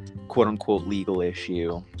this quote unquote legal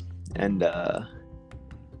issue, and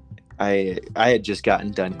I had just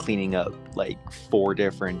gotten done cleaning up like 4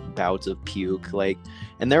 different bouts of puke, like,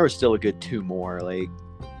 and there was still a good 2 more. Like,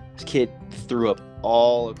 this kid threw up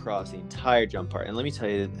all across the entire jump part. And let me tell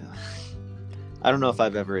you, I don't know if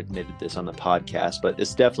I've ever admitted this on the podcast, but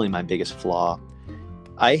it's definitely my biggest flaw.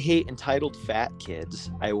 I hate entitled fat kids.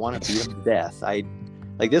 I want to beat them to death.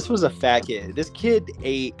 This was a fat kid. This kid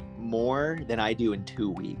ate more than I do in 2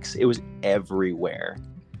 weeks. It was everywhere.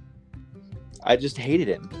 I just hated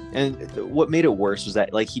him. And what made it worse was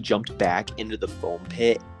that, like, he jumped back into the foam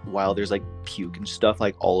pit while there's like puke and stuff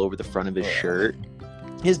like all over the front of his shirt.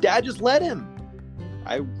 His dad just let him.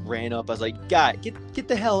 I ran up. I was like, "God, get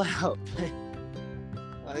the hell out!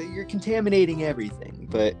 You're contaminating everything."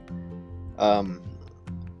 But I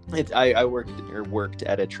worked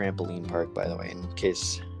at a trampoline park, by the way, in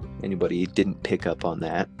case anybody didn't pick up on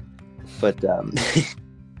that. But no,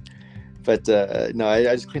 I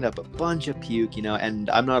just cleaned up a bunch of puke, and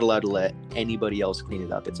I'm not allowed to let anybody else clean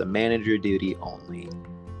it up. It's a manager duty only.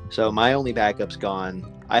 So my only backup's gone.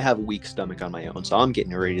 I have a weak stomach on my own, so I'm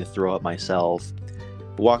getting ready to throw up myself.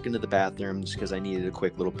 Walk into the bathroom just because I needed a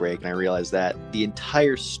quick little break, and I realized that the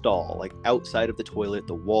entire stall, like outside of the toilet,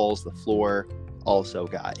 the walls, the floor, also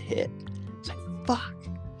got hit. It's like, fuck.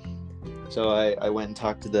 So I went and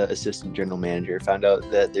talked to the assistant general manager, found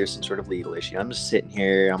out that there's some sort of legal issue. I'm just sitting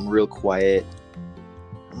here, I'm real quiet.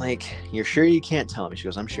 I'm like, "You're sure you can't tell me?" She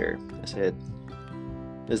goes, "I'm sure." I said,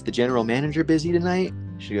 "Is the general manager busy tonight?"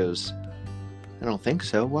 She goes, "I don't think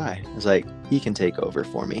so. Why?" I was like, "He can take over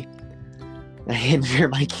for me." I handed her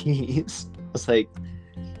my keys. I was like,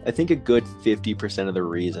 I think a good 50% of the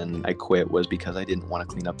reason I quit was because I didn't want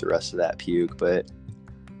to clean up the rest of that puke, but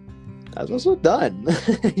I was also done.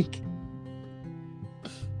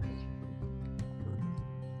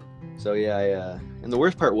 So yeah, and the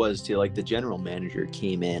worst part was too, like, the general manager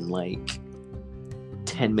came in like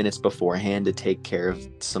 10 minutes beforehand to take care of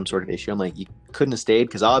some sort of issue. I'm like, "You couldn't have stayed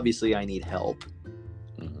because obviously I need help."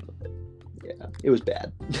 Yeah, it was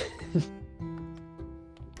bad.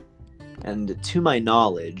 And to my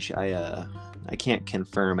knowledge, I can't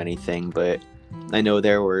confirm anything, but I know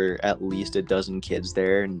there were at least a dozen kids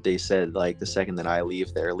there, and they said, like, the second that I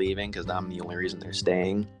leave, they're leaving because I'm the only reason they're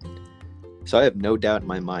staying. So I have no doubt in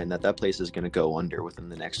my mind that place is going to go under within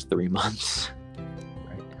the next 3 months.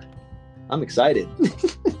 Right. I'm excited.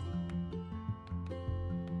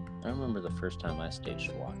 I remember the first time I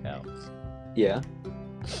staged a walkout. Yeah.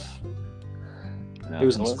 No, it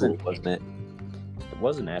was in school, wasn't it? It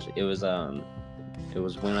wasn't actually. It was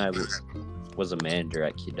when I was a manager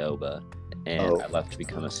at Qdoba, and I left to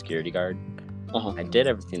become a security guard. I did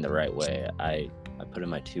everything the right way. I put in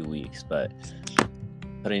my 2 weeks, but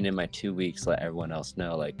putting in my 2 weeks let everyone else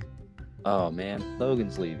know, like, "Oh man,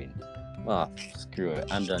 Logan's leaving. Well, screw it,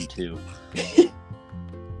 I'm done too."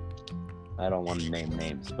 I don't want to name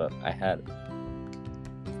names, but I had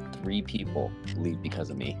 3 people leave because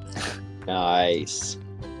of me. Nice.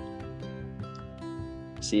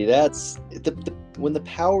 See, that's when the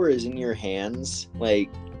power is in your hands,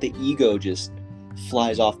 like, the ego just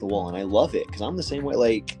flies off the wall, and I love it because I'm the same way.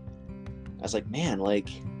 Like, I was like, man, like,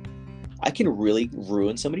 I can really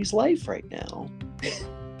ruin somebody's life right now.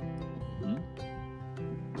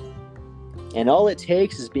 And all it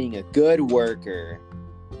takes is being a good worker.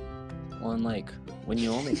 Well, and like, when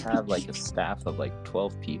you only have like a staff of like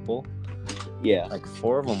 12 people, yeah, like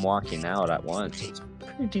 4 of them walking out at once, it's a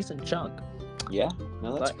pretty decent chunk. Yeah,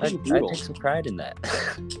 no, that's pretty brutal. I take some pride in that.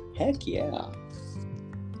 Heck yeah.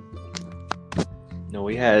 No,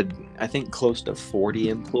 we had, I think, close to 40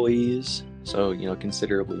 employees, so,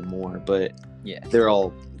 considerably more, but yeah, they're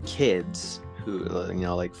all kids who,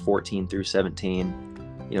 like 14 through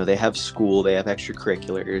 17. They have school, they have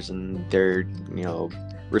extracurriculars, and they're,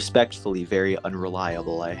 respectfully very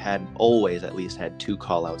unreliable. I had always at least had 2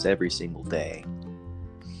 call-outs every single day.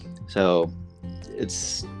 So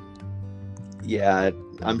it's, yeah,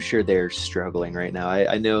 I'm sure they're struggling right now.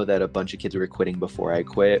 I know that a bunch of kids were quitting before I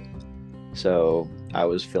quit, so I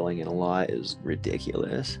was filling in a lot. It was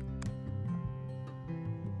ridiculous.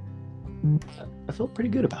 I felt pretty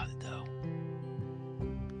good about it, though.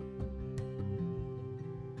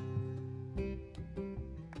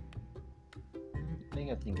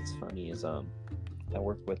 I think it's funny is I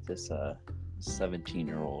work with this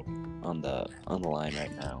 17-year-old on the line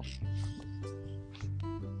right now,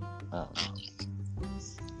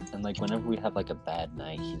 And like whenever we have like a bad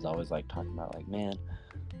night, he's always like talking about like, man,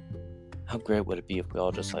 how great would it be if we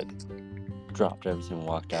all just like dropped everything and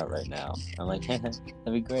walked out right now? I'm like, that'd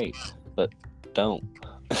be great, but don't.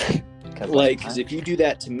 Because if you do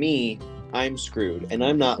that to me, I'm screwed, and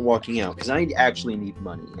I'm not walking out because I actually need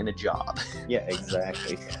money and a job. Yeah,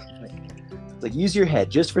 exactly. Like, use your head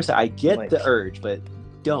just for a second. I get the urge, but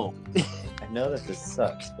don't. I know that this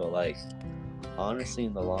sucks, but like, honestly,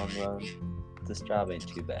 in the long run, this job ain't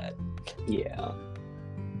too bad. Yeah.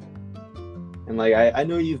 And like, I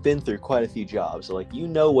know you've been through quite a few jobs, so like, you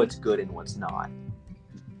know what's good and what's not.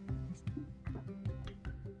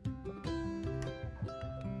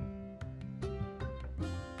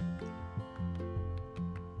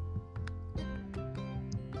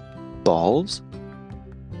 Balls?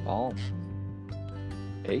 Balls.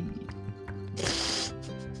 Hey.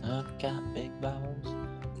 I've got big balls.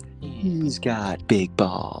 He's got big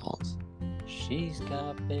balls. She's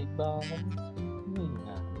got big balls. We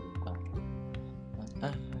got big balls.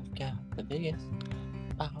 I've got the biggest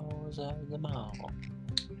balls of them all.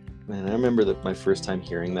 Man, I remember my first time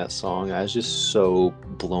hearing that song. I was just so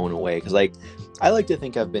blown away because, like, I like to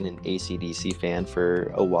think I've been an AC/DC fan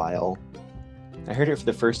for a while. I heard it for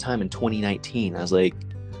the first time in 2019. I was like,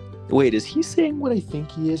 wait, is he saying what I think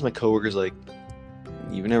he is? My coworker's like,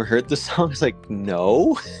 you've never heard this song? I was like,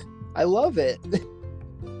 no, I love it.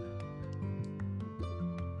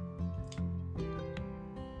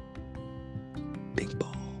 Big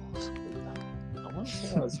balls. I want to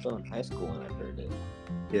say I was still in high school when I heard it.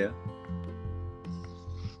 Yeah.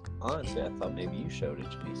 Honestly, I thought maybe you showed it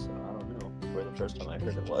to me, so I don't know where the first time I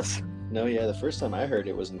heard it was. No, yeah, the first time I heard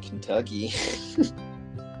it was in Kentucky.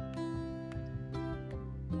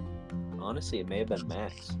 Honestly, it may have been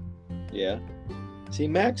Max. Yeah. See,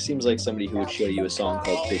 Max seems like somebody who would show you a song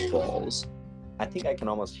called Big Balls. I think I can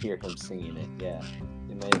almost hear him singing it. Yeah,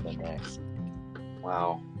 it may have been Max.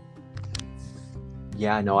 Wow.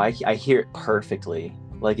 Yeah, no, I hear it perfectly.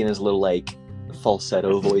 Like in his little, like,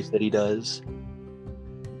 falsetto voice that he does.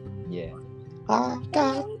 Yeah. I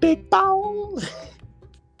got big balls.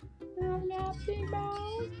 I got big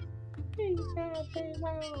balls. He's got big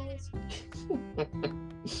balls.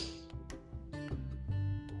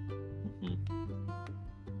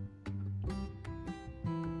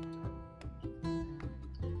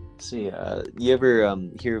 See, you ever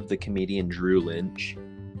hear of the comedian Drew Lynch?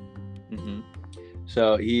 Mm-hmm.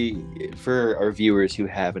 So for our viewers who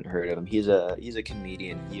haven't heard of him, he's a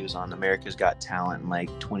comedian. He was on America's Got Talent in like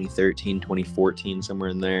 2013, 2014, somewhere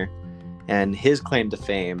in there. And his claim to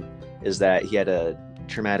fame is that he had a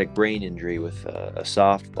traumatic brain injury with a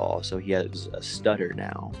softball, so he has a stutter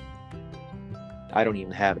now. I don't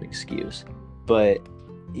even have an excuse, but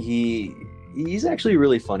he's actually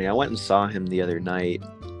really funny. I went and saw him the other night.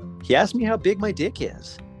 He asked me how big my dick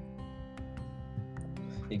is.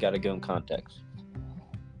 You gotta go in context.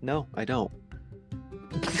 No, I don't.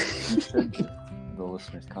 You should give the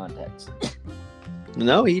listeners context.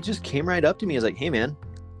 No, he just came right up to me. He was like, hey man,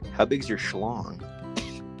 how big's your schlong?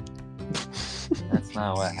 That's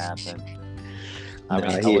not what happened. I No,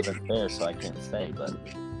 mean, I wasn't there, so I can't say, but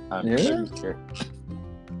I'm pretty sure.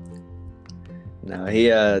 No, he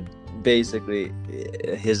basically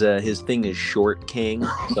his thing is Short King.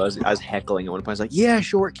 So I was heckling at one point. I was like, yeah,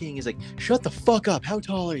 Short King. He's like, shut the fuck up. How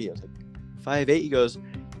tall are you? I was like, 5'8". He goes,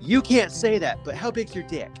 you can't say that, but how big's your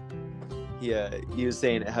dick? He was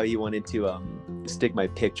saying how he wanted to stick my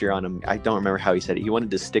picture on him. I don't remember how he said it. He wanted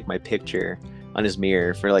to stick my picture on his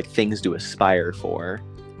mirror for like things to aspire for,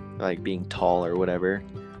 like being tall or whatever.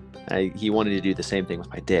 He wanted to do the same thing with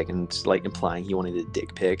my dick, and it's like implying he wanted a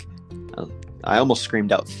dick pic. I almost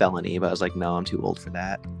screamed out felony, but I was like, no, I'm too old for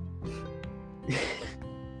that.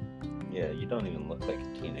 Yeah, you don't even look like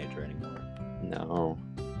a teenager anymore. No.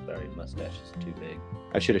 Sorry, mustache is too big.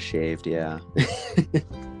 I should have shaved, yeah.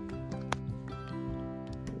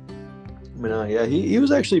 But no, yeah, he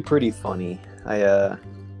was actually pretty funny. It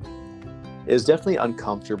was definitely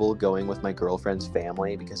uncomfortable going with my girlfriend's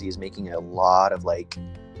family because he was making a lot of like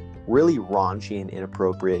really raunchy and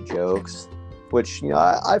inappropriate jokes, which, you know,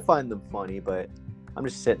 I find them funny, but I'm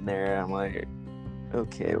just sitting there and I'm like,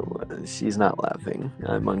 okay, well, she's not laughing.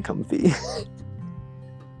 I'm uncomfy.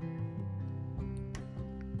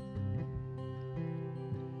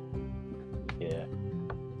 Yeah.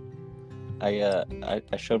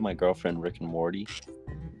 I showed my girlfriend Rick and Morty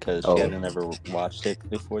because she hadn't ever watched it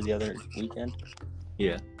before the other weekend.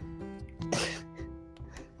 Yeah.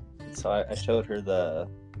 So I showed her the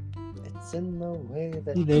 "It's in the way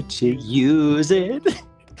that you use it."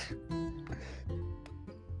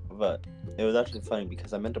 But it was actually funny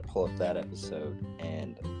because I meant to pull up that episode,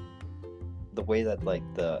 and the way that like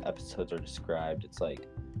the episodes are described, it's like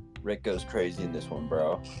Rick goes crazy in this one,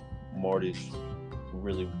 bro. Morty's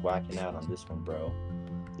really whacking out on this one, bro.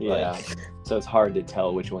 Yeah. Like, so it's hard to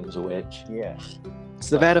tell which one's which. yeah. It's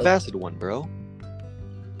the vat of acid one, bro.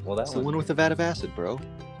 Well, It's the one with the vat of acid, bro.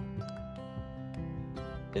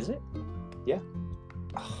 Is it? Yeah.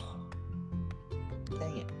 Oh,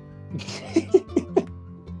 dang it.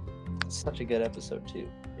 It's such a good episode too.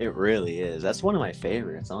 It really is. That's one of my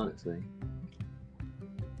favorites, honestly.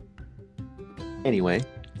 Anyways.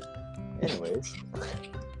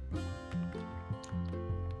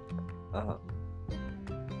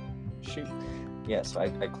 Shoot. Yeah, so I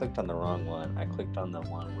clicked on the wrong one. I clicked on the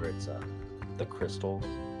one where it's the crystal,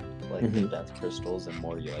 like the death crystals, and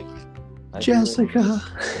more you like. Jessica.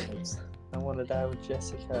 I want to die with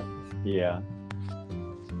Jessica. Yeah.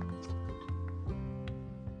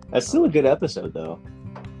 That's still a good episode, though.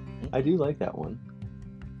 I do like that one.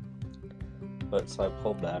 But so I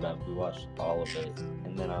pulled that up. We watched all of it,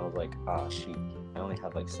 and then I was like, shoot, I only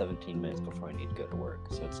have like 17 minutes before I need to go to work,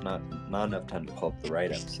 so it's not enough time to pull up the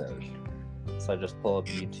right episode. So I just pull up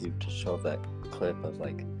YouTube to show that clip of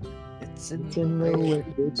like, it's in the way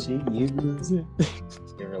that she uses it.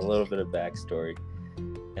 Give her a little bit of backstory,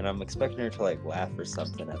 and I'm expecting her to like laugh or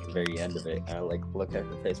something at the very end of it. And I like look at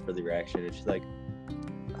her face for the reaction, and she's like,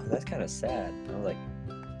 "Oh, that's kind of sad." And I was like,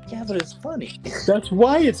 "Yeah, but it's funny." That's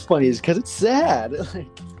why it's funny, is because it's sad.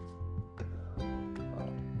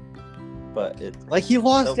 But it's like he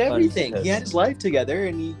lost so everything. He had his life together,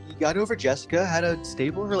 and he got over Jessica, had a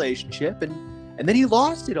stable relationship, and then he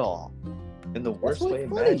lost it all in the worst way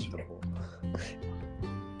imaginable.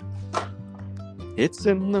 It's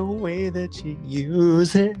in the way that you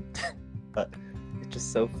use it. But it's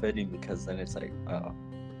just so fitting because then it's like, oh,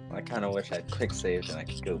 I kind of wish I'd quick saved and I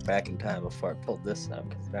could go back in time before I pulled this up,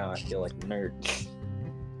 because now I feel like a nerd.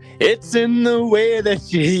 It's in the way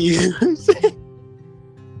that you use it.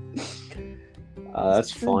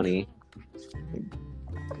 That's funny.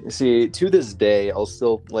 See, to this day, I'll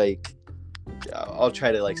still I'll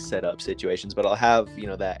try to set up situations, but I'll have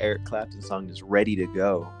that Eric Clapton song just ready to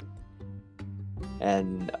go,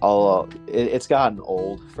 and it's gotten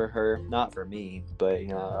old for her, not for me, but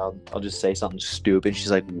I'll just say something stupid.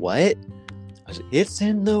 She's like, "What?" I was like, "It's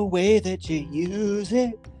in the way that you use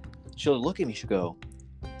it." She'll look at me. She'll go,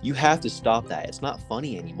 "You have to stop that. It's not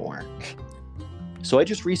funny anymore." So I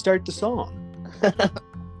just restart the song.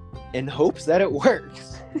 In hopes that it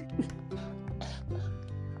works.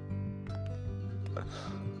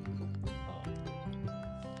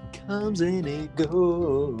 Comes and it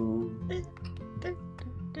goes,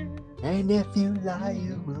 and if you lie,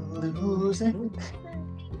 you will lose it.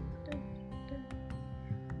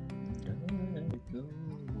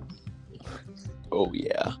 Oh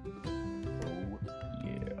yeah.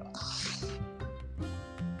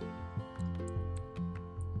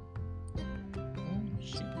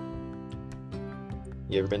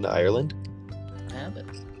 You ever been to Ireland? I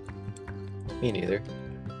haven't. Me neither.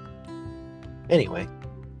 Anyway.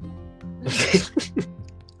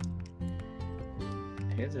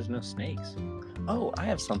 Here's there's no snakes. Oh, I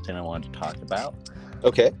have something I wanted to talk about.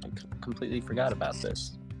 Okay. I completely forgot about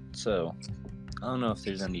this. So, I don't know if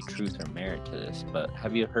there's any truth or merit to this, but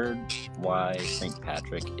have you heard why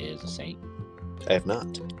St.Patrick is a saint? I have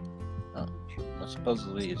not. Oh, well,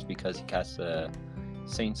 supposedly it's because he cast the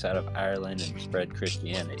saints out of Ireland and spread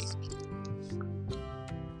Christianity.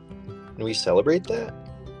 Can we celebrate that?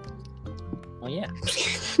 Well, yeah.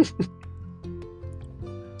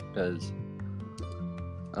 Because,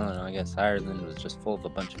 I don't know, I guess Ireland was just full of a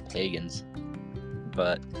bunch of pagans.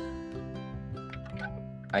 But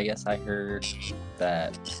I guess I heard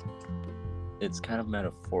that it's kind of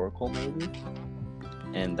metaphorical, maybe,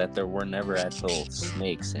 and that there were never actual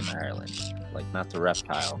snakes in Ireland. Like, not the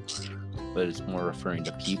reptile, but it's more referring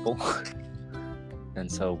to people.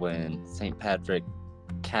 And so when St. Patrick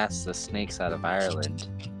cast the snakes out of Ireland,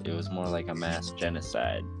 it was more like a mass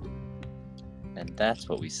genocide. And that's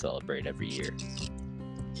what we celebrate every year.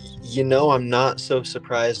 I'm not so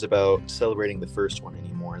surprised about celebrating the first one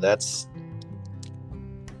anymore. That's...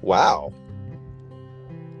 Wow.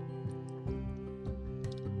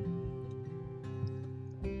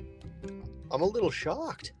 I'm a little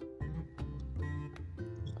shocked.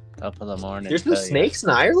 Top of the morning. There's no snakes in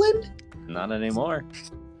Ireland? Not anymore.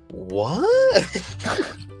 What?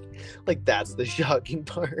 That's the shocking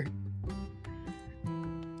part.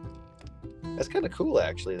 That's kind of cool,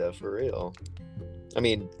 actually, though, for real. I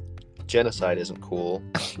mean, genocide isn't cool.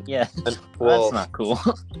 Yeah, well, that's not cool.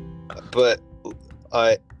 But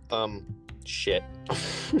shit.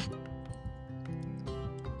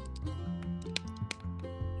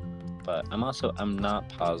 But I'm not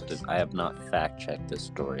positive. I have not fact-checked this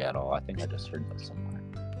story at all. I think I just heard that somewhere.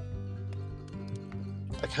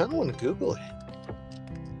 I kind of want to Google it.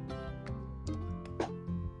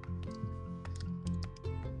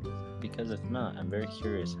 Because if not, I'm very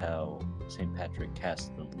curious how St. Patrick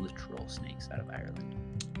cast the literal snakes out of Ireland.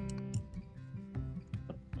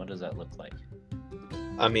 What does that look like?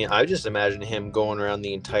 I mean, I just imagine him going around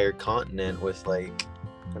the entire continent with, like,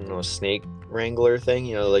 I don't know, a snake wrangler thing,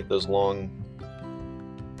 you know, like those long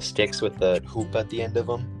sticks with the hoop at the end of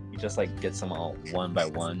them. He just, like, gets them all one by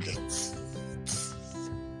one. Just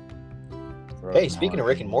Hey, speaking of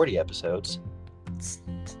Rick and Morty episodes,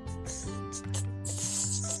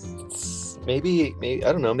 maybe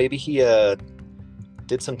I don't know, maybe he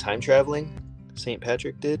did some time traveling. St.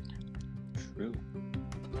 Patrick did. True.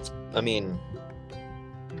 I mean,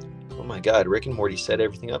 oh my God, Rick and Morty set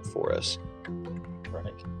everything up for us.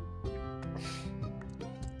 Right.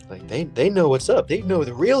 Like they know what's up. They know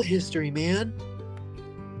the real history, man.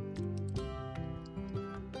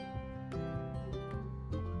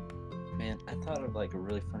 Man, I thought of like a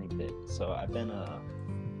really funny bit. So I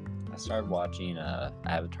started watching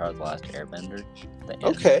Avatar: The Last Airbender, the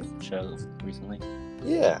anime show recently.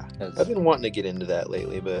 Yeah, I've been wanting to get into that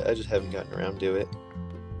lately, but I just haven't gotten around to it.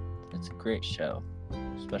 It's a great show,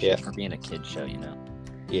 especially for being a kid show, you know.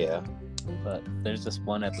 Yeah. But there's this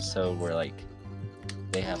one episode where like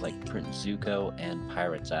they have like Prince Zuko and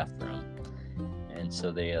pirates after him, and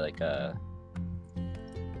so they like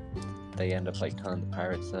they end up like telling the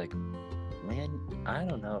pirates like, man, I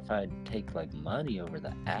don't know if I'd take like money over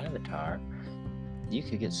the Avatar. You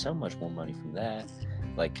could get so much more money from that.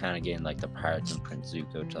 Like kind of getting like the pirates and Prince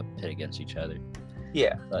Zuko to pit against each other.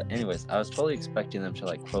 Yeah. But anyways, I was totally expecting them to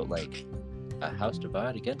like quote like, a house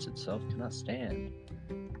divided against itself cannot stand.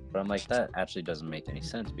 But I'm like, that actually doesn't make any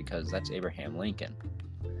sense because that's Abraham Lincoln.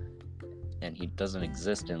 And he doesn't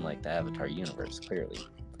exist in like the Avatar universe, clearly.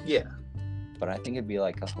 Yeah. But I think it'd be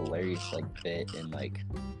like a hilarious like bit in like,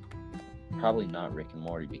 probably not Rick and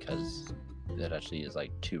Morty because that actually is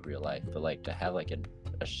like too real life. But like to have like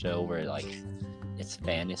a show where like it's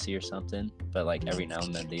fantasy or something, but like every now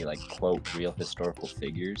and then they like quote real historical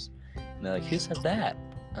figures. And they're like, who said that?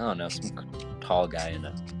 I don't know, some tall guy in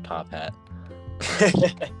a top hat.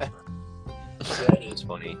 That is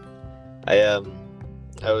funny. I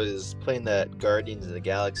was playing that Guardians of the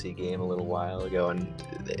Galaxy game a little while ago, and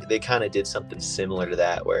they kind of did something similar to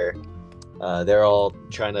that, where they're all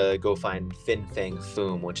trying to go find Fin Fang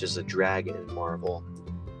Foom, which is a dragon in Marvel.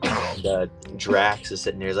 And Drax is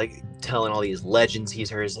sitting there, like telling all these legends he's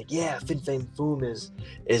heard. He's like, "Yeah, Fin Fang Foom is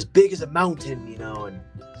as big as a mountain," you know. And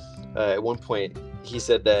at one point, he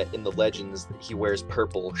said that in the legends he wears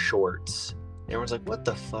purple shorts. Everyone's like, what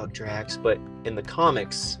the fuck, Drax? But in the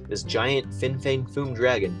comics, this giant Fin Fang Foom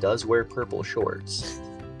dragon does wear purple shorts.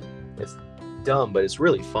 It's dumb, but it's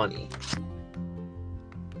really funny.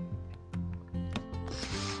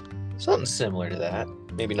 Something similar to that.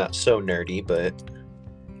 Maybe not so nerdy, but...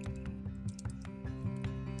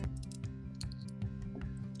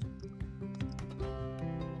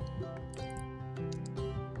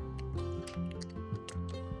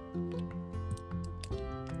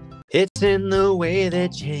 It's in the way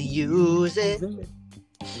that you use it. Don't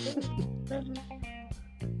let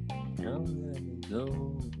it go.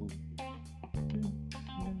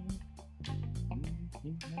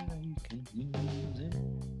 You can use it.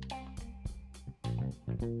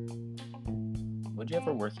 Would you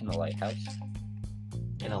ever work in a lighthouse?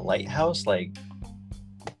 In a lighthouse? Like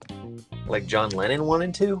John Lennon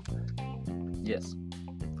wanted to? Yes.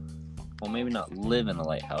 Well, maybe not live in a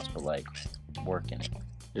lighthouse, but like work in it.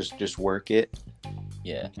 Just work it.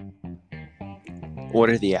 Yeah. What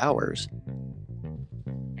are the hours?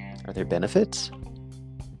 Are there benefits?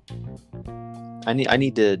 I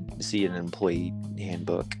need to see an employee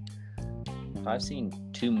handbook. I've seen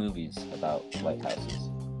 2 movies about lighthouses.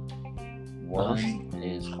 One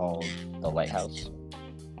is called The Lighthouse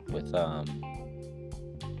with Robert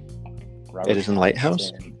Edison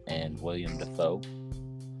Lighthouse and William Dafoe.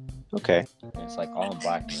 Okay. And it's like all in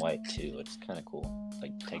black and white too. It's kind of cool.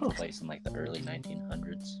 Like takes place in like the early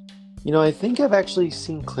 1900s. You know, I think I've actually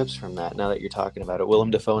seen clips from that now that you're talking about it.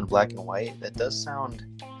 Willem Dafoe in black and white. That does sound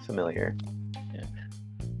familiar. Yeah.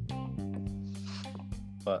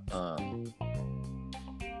 But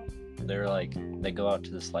they're like, they go out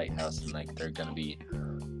to this lighthouse and like they're gonna be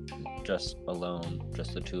just alone,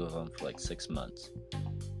 just the 2 of them for like 6 months.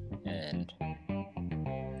 And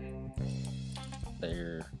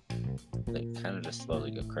they kind of just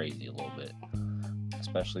slowly go crazy a little bit.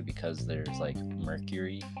 especially because there's like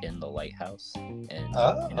mercury in the lighthouse, and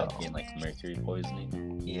you know, being like mercury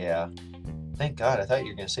poisoning. Yeah. Thank God. I thought you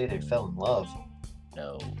were gonna say they fell in love.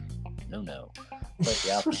 No. But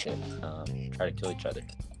the opposite. Try to kill each other.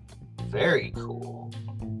 Very cool.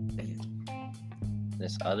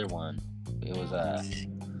 This other one, it was I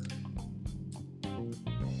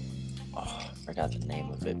forgot the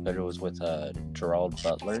name of it, but it was with Gerald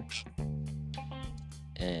Butler,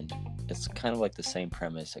 and it's kind of like the same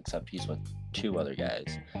premise, except he's with two other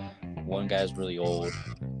guys. One guy's really old,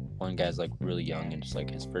 one guy's like really young, and it's like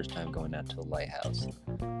his first time going out to the lighthouse.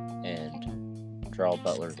 And Gerald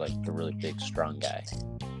Butler's like the really big, strong guy,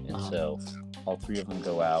 and so all three of them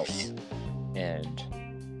go out, and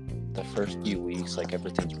the first few weeks, like,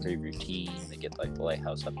 everything's pretty routine. They get like the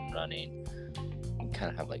lighthouse up and running, and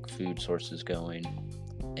kind of have like food sources going,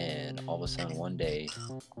 and all of a sudden one day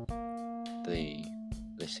they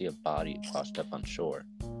see a body washed up on shore.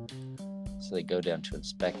 So they go down to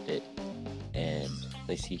inspect it, and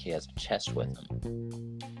they see he has a chest with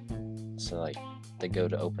him. So like they go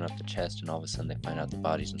to open up the chest, and all of a sudden they find out the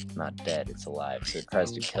body's not dead, it's alive. So it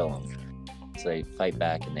tries to kill him. So they fight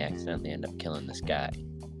back, and they accidentally end up killing this guy.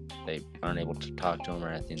 They aren't able to talk to him or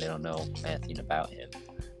anything. They don't know anything about him.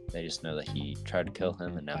 They just know that he tried to kill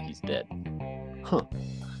him, and now he's dead. Huh.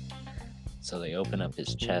 So they open up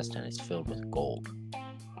his chest, and it's filled with gold.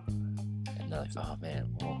 And they're like, oh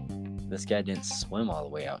man, well, this guy didn't swim all the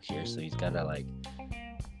way out here, so he's gotta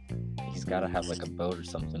have like a boat or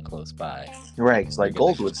something close by. Right, because like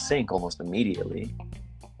gold would sink almost immediately.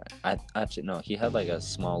 I actually no, he had like a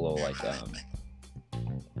small little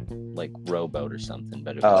like rowboat or something,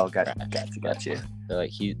 but it was gotcha. They're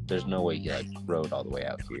like there's no way he like rowed all the way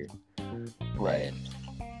out here. Right.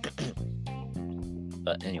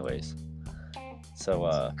 But anyways,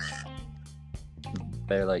 so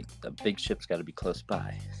they're like, the big ship's got to be close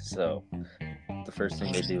by. So the first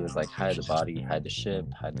thing they do is like hide the body, hide the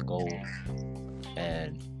ship, hide the gold,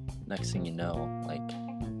 and next thing you know,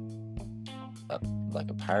 like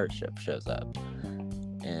a pirate ship shows up,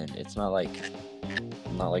 and it's not like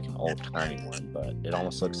an old-timey one, but it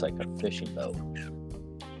almost looks like a fishing boat,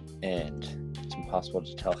 and it's impossible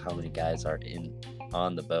to tell how many guys are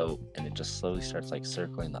on the boat, and it just slowly starts like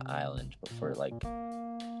circling the island before it like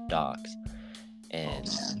docks, and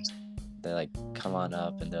they like come on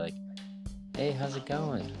up, and they're like, hey, how's it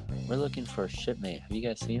going? We're looking for a shipmate. Have you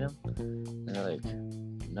guys seen him? And they're like,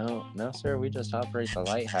 no sir, we just operate the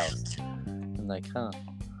lighthouse. And like, huh,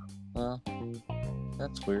 well,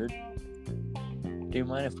 that's weird. Do you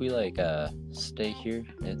mind if we like stay here?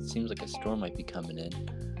 It seems like a storm might be coming in,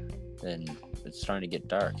 and it's starting to get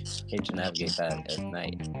dark. Hate to navigate that at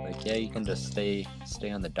night. Like, yeah, you can just stay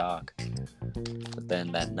on the dock. But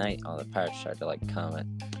then that night, all the pirates start to like come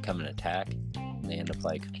and attack. And they end up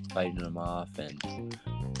like fighting them off, and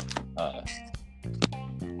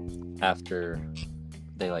after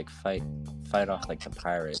they like fight off like the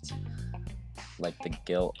pirates, like the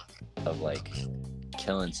guilt of like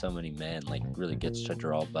killing so many men like really gets to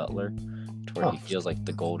Gerald Butler, to where he feels like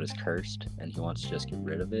the gold is cursed and he wants to just get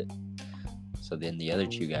rid of it. So then the other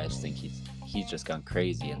two guys think he's just gone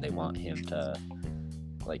crazy, and they want him to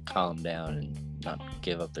like calm down and not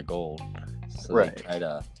give up their gold. So they try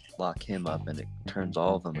to lock him up, and it turns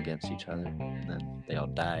all of them against each other, and then they all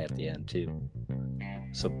die at the end too.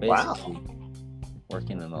 So basically,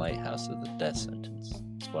 working in the lighthouse is a death sentence.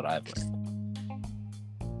 That's what I've learned.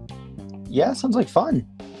 Yeah, sounds like fun.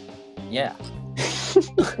 Yeah.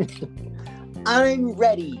 I'm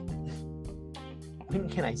ready. When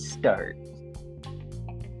can I start?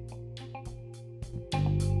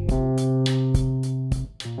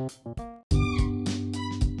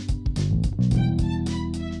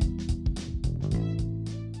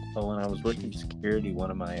 So when I was working security, one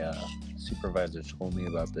of my supervisors told me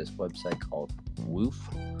about this website called WOOF,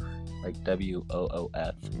 like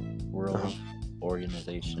WOOF, World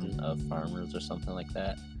Organization of Farmers or something like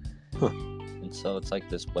that. And so it's like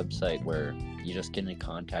this website where you just get in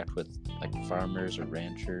contact with like farmers or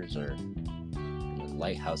ranchers or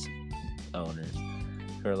lighthouse owners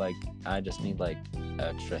who are like, I just need like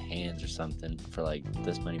extra hands or something for like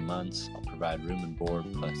this many months. I'll provide room and board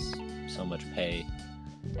plus so much pay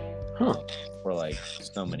for like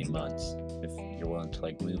so many months if you're willing to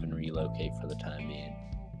like move and relocate for the time being.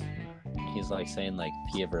 He's like saying like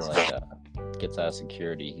if he ever like gets out of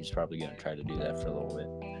security, he's probably gonna try to do that for a little bit.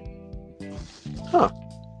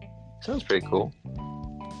 Sounds pretty cool.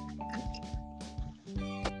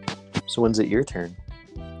 So when's it your turn?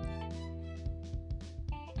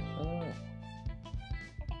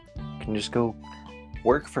 Can you just go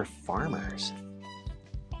work for farmers?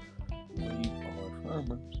 We are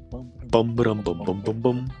farmers. Bum bum bum bum bum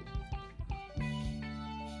bum.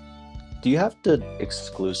 Do you have to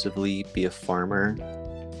exclusively be a farmer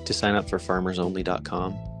to sign up for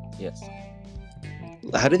farmersonly.com? Yes.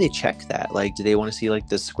 How do they check that? Like, do they want to see like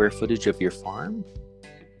the square footage of your farm?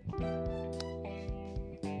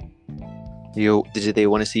 Did they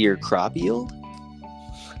want to see your crop yield?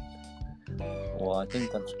 Well, I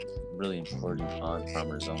think that's really important on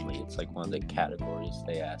Farmers Only. It's like one of the categories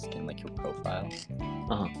they ask in like your profile.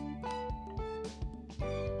 Uh-huh.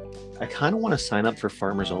 I kind of want to sign up for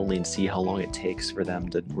Farmers Only and see how long it takes for them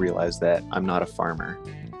to realize that I'm not a farmer.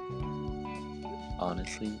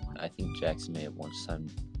 Honestly, I think Jackson may have once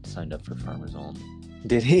signed up for Farmers Only.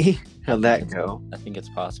 Did he? How'd that go? I think it's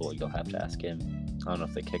possible. You'll have to ask him. I don't know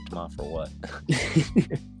if they kicked him off or what.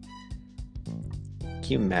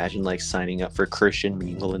 Can you imagine like signing up for Christian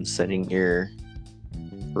Mingle and setting your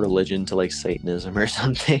religion to like Satanism or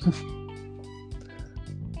something?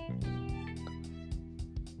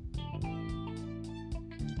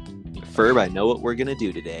 Ferb, I know what we're gonna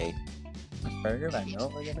do today. Ferb, I know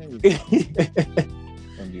what we're gonna do.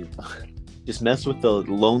 And you Just mess with the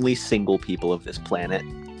lonely single people of this planet.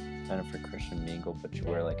 sign up for Christian Mingle, but you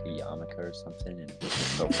wear like a yarmulke or something and your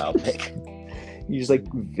profile pic. You're just like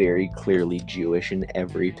very clearly Jewish in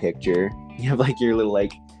every picture. You have like your little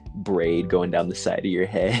like braid going down the side of your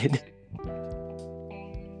head.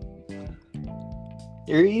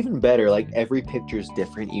 Or even better, like every picture is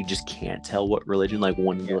different. You just can't tell what religion. Like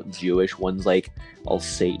one's Jewish, one's like all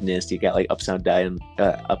Satanist. You got like upside down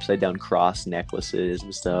cross necklaces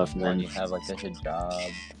and stuff. And One then you have like a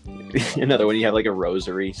hijab. another one you have like a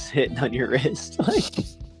rosary sitting on your wrist. Like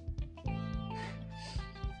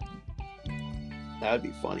that would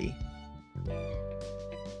be funny.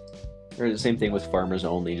 Or the same thing with Farmers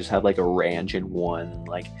Only. Just have like a ranch in one,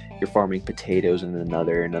 like you're farming potatoes in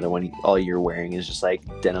another one. All you're wearing is just like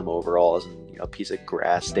denim overalls and a piece of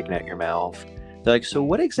grass sticking out your mouth. They're like, so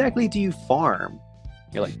what exactly do you farm?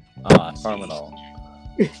 You're like, I farm it all.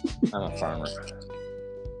 I'm a farmer.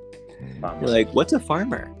 You're like, what's a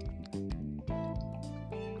farmer?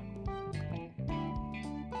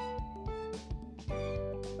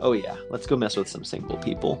 Oh yeah, let's go mess with some single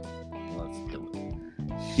people. Let's do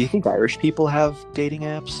it. Do you think Irish people have dating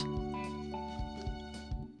apps?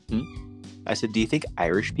 I said, do you think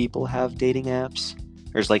Irish people have dating apps?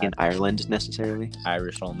 Or is like in Ireland necessarily?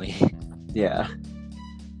 Irish only. Yeah.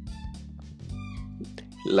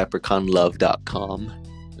 LeprechaunLove.com.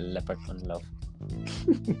 Leprechaun love.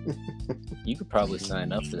 You could probably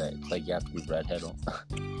sign up for that. It's like you have to be redhead.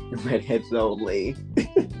 Redheads only. I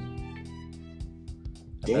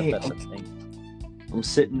bet Dang. that's a thing. I'm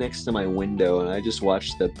sitting next to my window and I just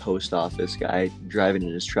watched the post office guy driving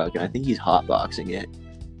in his truck and I think he's hotboxing it.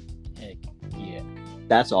 Heck yeah.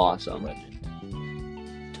 That's awesome.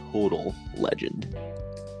 Legend. Total legend.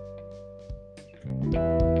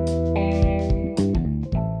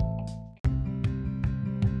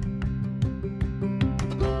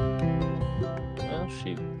 Well,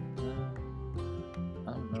 shoot.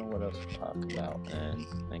 I don't know what else to talk about, and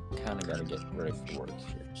I kind of got to get ready for work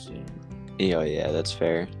here soon. Yeah, that's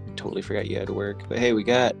fair. Totally forgot you had to work. But hey, we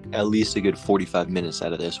got at least a good 45 minutes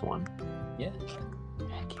out of this one. Yeah.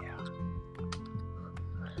 Heck yeah.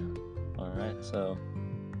 All right, so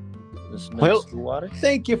this has been Well, StoolWater.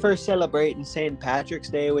 Thank you for celebrating St. Patrick's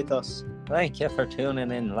Day with us. Thank you for tuning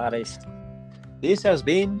in, laddies. This has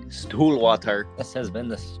been StoolWater. This has been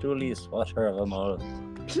the stooliest water of them all.